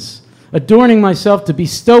returns, adorning myself to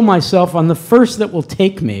bestow myself on the first that will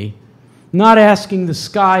take me, not asking the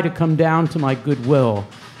sky to come down to my goodwill,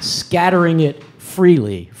 scattering it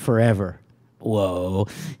freely forever. Whoa,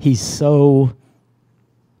 he's so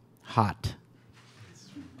hot.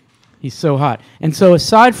 He's so hot. And so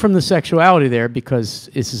aside from the sexuality there, because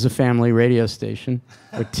this is a family radio station,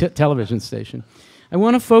 or television station, I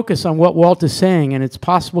want to focus on what Walt is saying and its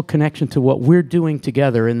possible connection to what we're doing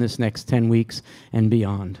together in this next 10 weeks and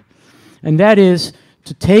beyond. And that is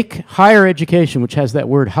to take higher education, which has that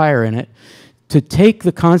word higher in it, to take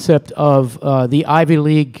the concept of the Ivy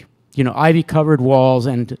League, you know, ivy-covered walls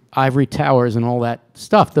and ivory towers and all that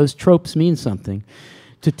stuff. Those tropes mean something.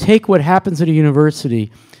 To take what happens at a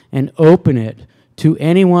university and open it to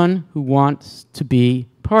anyone who wants to be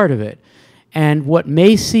part of it. And what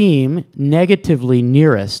may seem negatively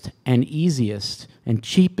nearest and easiest and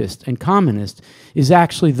cheapest and commonest is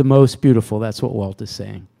actually the most beautiful. That's what Walt is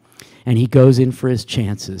saying. And he goes in for his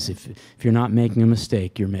chances. If you're not making a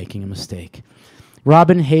mistake, you're making a mistake.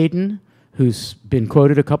 Robin Hayden, who's been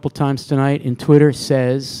quoted a couple times tonight in Twitter,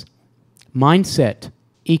 says, mindset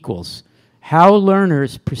equals how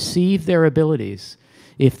learners perceive their abilities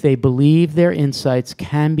if they believe their insights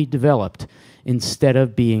can be developed instead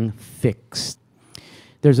of being fixed.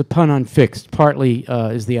 There's a pun on fixed. Partly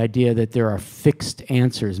is the idea that there are fixed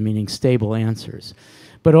answers, meaning stable answers,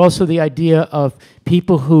 but also the idea of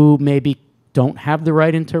people who maybe don't have the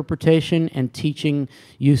right interpretation, and teaching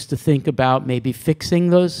used to think about maybe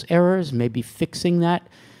fixing those errors, maybe fixing that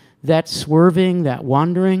swerving, that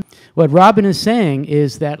wandering. What Robin is saying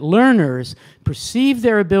is that learners perceive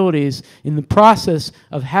their abilities in the process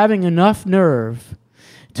of having enough nerve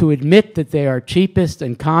to admit that they are cheapest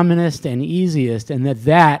and commonest and easiest, and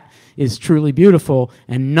that is truly beautiful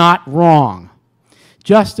and not wrong.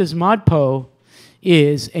 Just as ModPo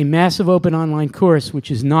is a massive open online course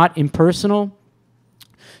which is not impersonal,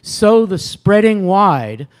 so the spreading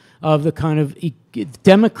wide of the kind of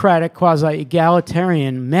democratic,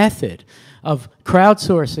 quasi-egalitarian method of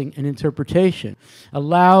crowdsourcing and interpretation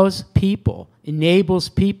allows people, enables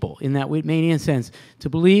people in that Whitmanian sense to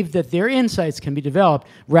believe that their insights can be developed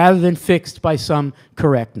rather than fixed by some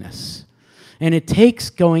correctness. And it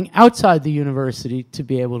takes going outside the university to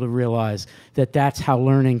be able to realize that that's how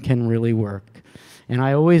learning can really work. And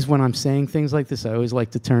I always, when I'm saying things like this, I always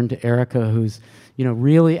like to turn to Erica, who's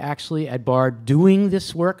really actually at Bard doing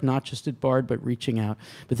this work, not just at Bard, but reaching out.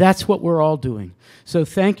 But that's what we're all doing. So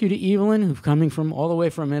thank you to Evelyn, who's coming from all the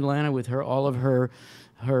way from Atlanta with all of her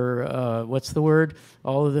what's the word?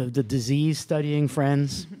 All of the disease studying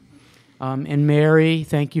friends. And Mary,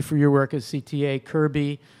 thank you for your work as CTA.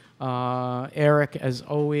 Kirby, Eric, as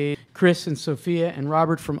always. Chris and Sophia and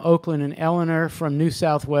Robert from Oakland, and Eleanor from New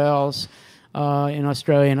South Wales in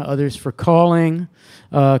Australia, and others for calling.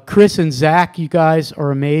 Chris and Zach, you guys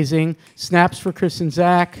are amazing. Snaps for Chris and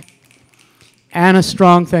Zach. Anna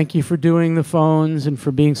Strong, thank you for doing the phones and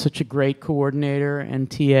for being such a great coordinator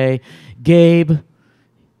and TA. Gabe,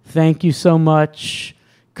 thank you so much.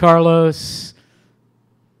 Carlos,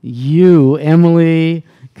 you, Emily,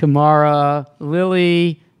 Kamara,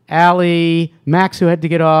 Lily, Allie, Max, who had to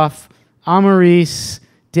get off, Amaris,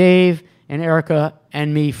 Dave, and Erica,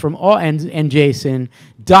 and me from all, and Jason,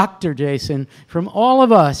 Dr. Jason, from all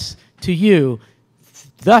of us to you.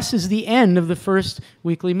 Thus is the end of the first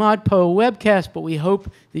weekly ModPo webcast, but we hope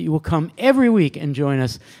that you will come every week and join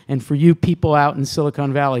us. And for you people out in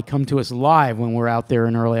Silicon Valley, come to us live when we're out there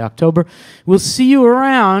in early October. We'll see you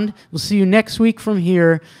around. We'll see you next week from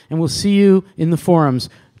here, and we'll see you in the forums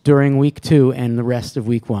during week 2 and the rest of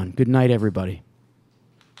week 1. Good night, everybody.